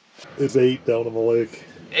home. It's 8 down on the lake.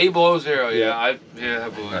 8 below zero, yeah. I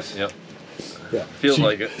believe. Yep. Yeah, Feels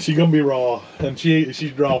like it. She's gonna be raw, and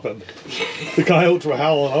she's dropping. The coyotes were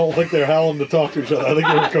howling. I don't think they're howling to talk to each other. I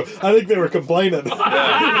think they were complaining.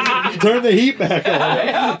 Turn the heat back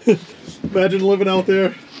on. Imagine living out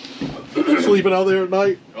there, sleeping out there at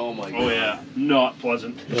night. Oh my god. Oh yeah, not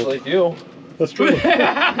pleasant. Just like you. That's true. You guys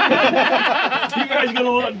got a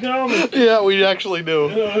lot in common. Yeah, we actually do.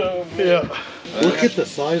 Oh, Yeah. Look at the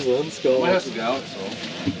size of them We skulls. have to go, so.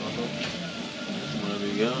 Whatever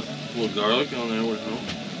you got. A little garlic on there would help.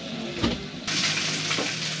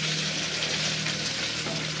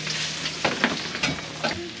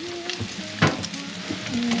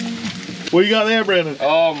 What you got there, Brandon?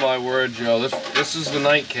 Oh my word, Joe. This is the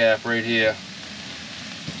nightcap right here.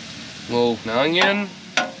 Little onion,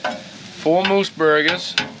 4 moose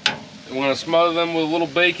burgers. We're gonna smother them with a little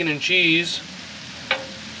bacon and cheese.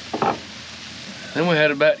 Then we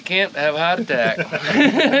headed back to camp to have a heart attack.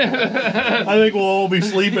 I think we'll all be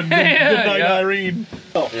sleeping. Good night, yeah. Irene.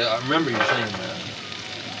 Yeah, I remember you saying that.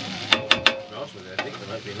 To be honest with you, I think there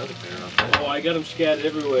might be another pair out there. Oh, I got them scattered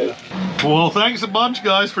everywhere. Well, thanks a bunch,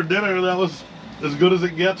 guys, for dinner. That was as good as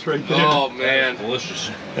it gets right there. Oh man.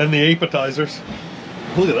 Delicious. And the appetizers.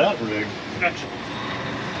 Look at that rig.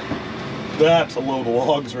 That's a load of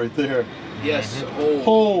logs right there. Yes. Oh,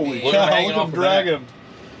 Holy Look cow, at hanging look at off them the back. dragging.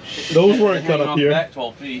 Those weren't cut Hanging up off the here. back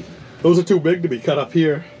 12 feet. Those are too big to be cut up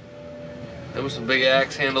here. There was some big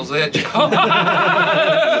axe handles there, Joe.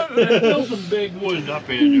 There's some big wood up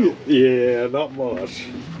here, Joe. Yeah, not much.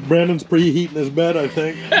 Brandon's preheating his bed, I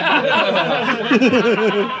think.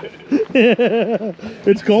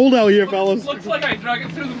 It's cold out here, fellas. Looks like I drug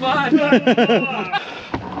it through the mud.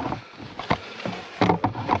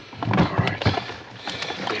 Alright.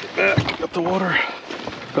 Made it back. Got the water.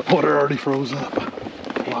 That water already froze up.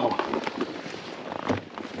 Wow.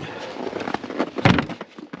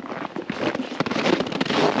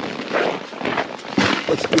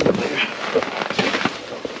 Let's do it there.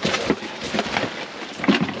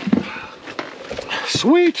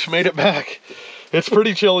 Sweet, made it back. It's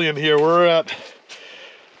pretty chilly in here. We're at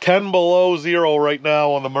 10 below zero right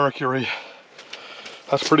now on the mercury.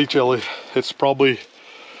 That's pretty chilly. It's probably,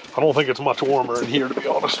 I don't think it's much warmer in here, to be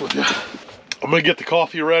honest with you. I'm gonna get the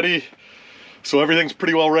coffee ready. So everything's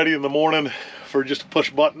pretty well ready in the morning for just a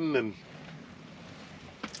push button, and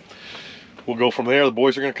we'll go from there. The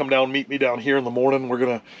boys are gonna come down and meet me down here in the morning. We're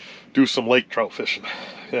gonna do some lake trout fishing,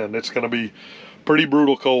 and it's gonna be pretty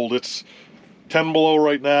brutal cold. It's 10 below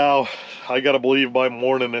right now. I gotta believe by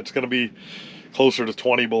morning it's gonna be closer to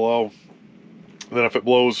 20 below. And then if it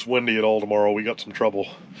blows windy at all tomorrow, we got some trouble.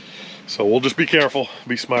 So we'll just be careful,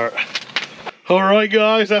 be smart. All right,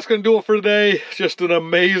 guys, that's gonna do it for today. Just an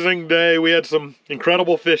amazing day. We had some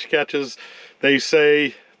incredible fish catches. They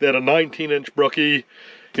say that a 19-inch brookie,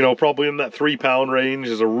 you know, probably in that 3-pound range,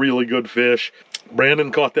 is a really good fish.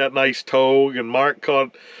 Brandon caught that nice togue, and Mark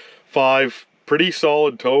caught 5 pretty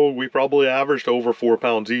solid togue. We probably averaged over 4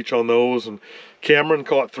 pounds each on those. And Cameron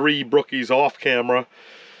caught 3 brookies off camera,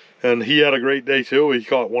 and he had a great day too. He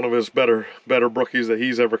caught one of his better brookies that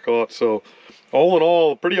he's ever caught. So all in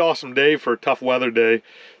all, a pretty awesome day for a tough weather day.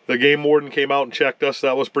 The game warden came out and checked us.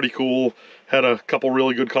 That was pretty cool. Had a couple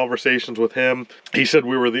really good conversations with him. He said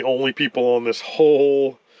we were the only people on this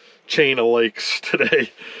whole chain of lakes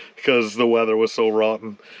today because the weather was so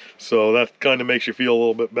rotten. So that kind of makes you feel a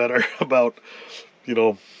little bit better about, you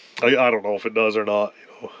know, I don't know if it does or not.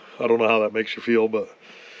 You know, I don't know how that makes you feel, but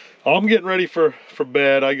I'm getting ready for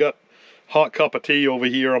bed. I got a hot cup of tea over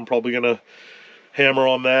here. I'm probably gonna hammer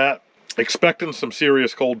on that. Expecting some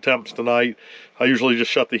serious cold temps tonight. I usually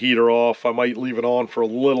just shut the heater off. I might leave it on for a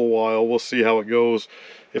little while. We'll see how it goes.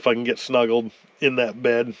 If I can get snuggled in that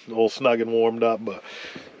bed, all snug and warmed up. But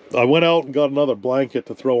I went out and got another blanket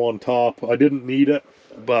to throw on top. I didn't need it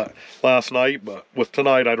but last night, but with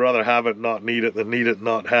tonight, I'd rather have it not need it than need it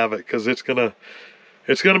not have it, because it's gonna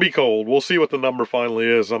be cold. We'll see what the number finally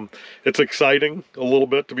is. It's exciting a little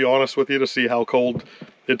bit, to be honest with you, to see how cold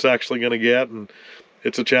it's actually gonna get, and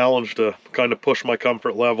it's a challenge to kind of push my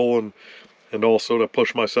comfort level and also to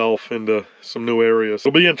push myself into some new areas.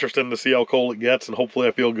 It'll be interesting to see how cold it gets, and hopefully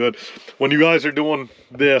I feel good. When you guys are doing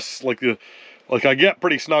this, like I get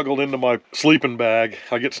pretty snuggled into my sleeping bag.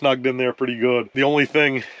 I get snugged in there pretty good. The only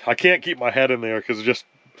thing, I can't keep my head in there because it just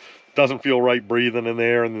doesn't feel right breathing in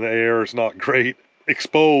there, and the air is not great.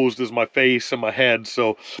 Exposed is my face and my head,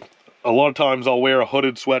 so a lot of times I'll wear a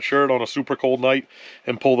hooded sweatshirt on a super cold night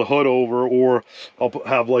and pull the hood over, or I'll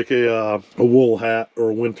have like a wool hat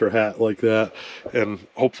or a winter hat like that, and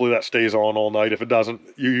hopefully that stays on all night. If it doesn't,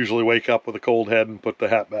 you usually wake up with a cold head and put the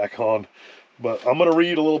hat back on. But I'm gonna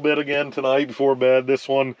read a little bit again tonight before bed. This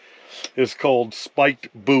one is called Spiked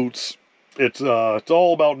Boots. It's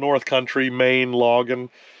all about North Country, Maine logging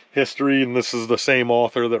history, and this is the same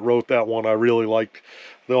author that wrote that one. I really liked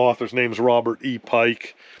the author's name's Robert E.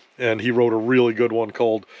 Pike, and he wrote a really good one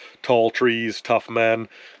called Tall Trees, Tough Men,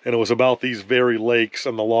 and it was about these very lakes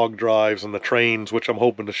and the log drives and the trains, which I'm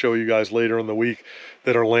hoping to show you guys later in the week,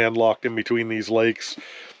 that are landlocked in between these lakes,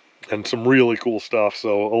 and some really cool stuff.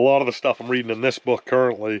 So a lot of the stuff I'm reading in this book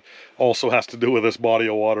currently also has to do with this body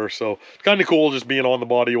of water, so it's kind of cool just being on the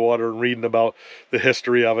body of water and reading about the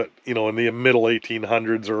history of it, you know, in the middle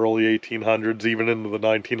 1800s or early 1800s, even into the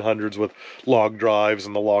 1900s, with log drives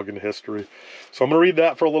and the logging history. So I'm gonna read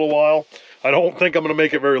that for a little while. I don't think I'm gonna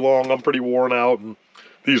make it very long. I'm pretty worn out, and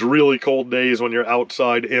these really cold days when you're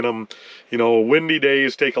outside in them, you know, windy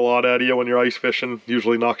days take a lot out of you when you're ice fishing,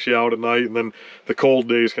 usually knocks you out at night, and then the cold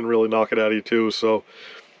days can really knock it out of you too. So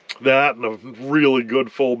that and a really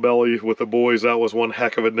good full belly with the boys, that was one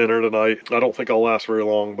heck of a dinner tonight. I don't think I'll last very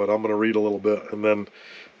long, but I'm gonna read a little bit, and then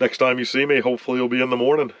next time you see me, hopefully it'll be in the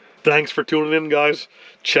morning. Thanks for tuning in, guys.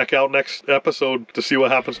 Check out next episode to see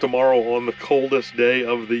what happens tomorrow on the coldest day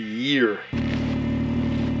of the year.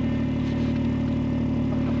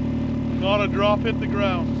 Not a drop hit the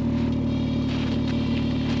ground.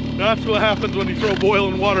 That's what happens when you throw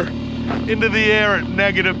boiling water into the air at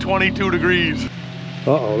negative 22 degrees.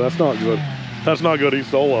 Uh-oh, that's not good. That's not good, he's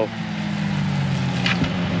solo.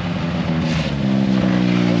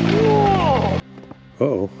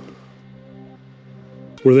 Uh-oh.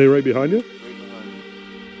 Were they right behind you? Right behind me.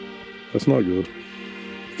 That's not good.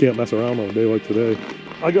 You can't mess around on a day like today.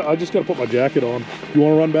 I just gotta put my jacket on. You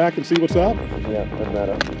wanna run back and see what's up? Yeah, that's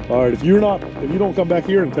better. All right, if you don't come back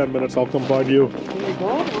here in 10 minutes, I'll come find you. You're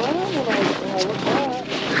going right on when I look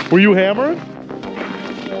back. Were you hammering?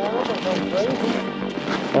 Yeah, but I'm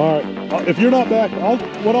crazy. All right, if you're not back,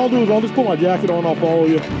 what I'll do is I'll just put my jacket on, I'll follow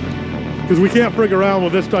you. Because we can't frig around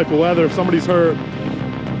with this type of weather. If somebody's hurt,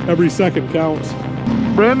 every second counts.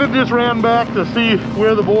 Brandon just ran back to see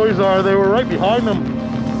where the boys are. They were right behind them,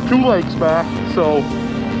 2 lakes back, so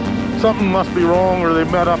something must be wrong, or they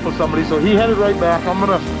met up with somebody, so he headed right back. I'm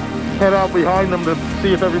gonna head out behind them to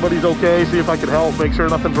see if everybody's okay, see if I can help, make sure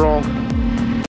nothing's wrong.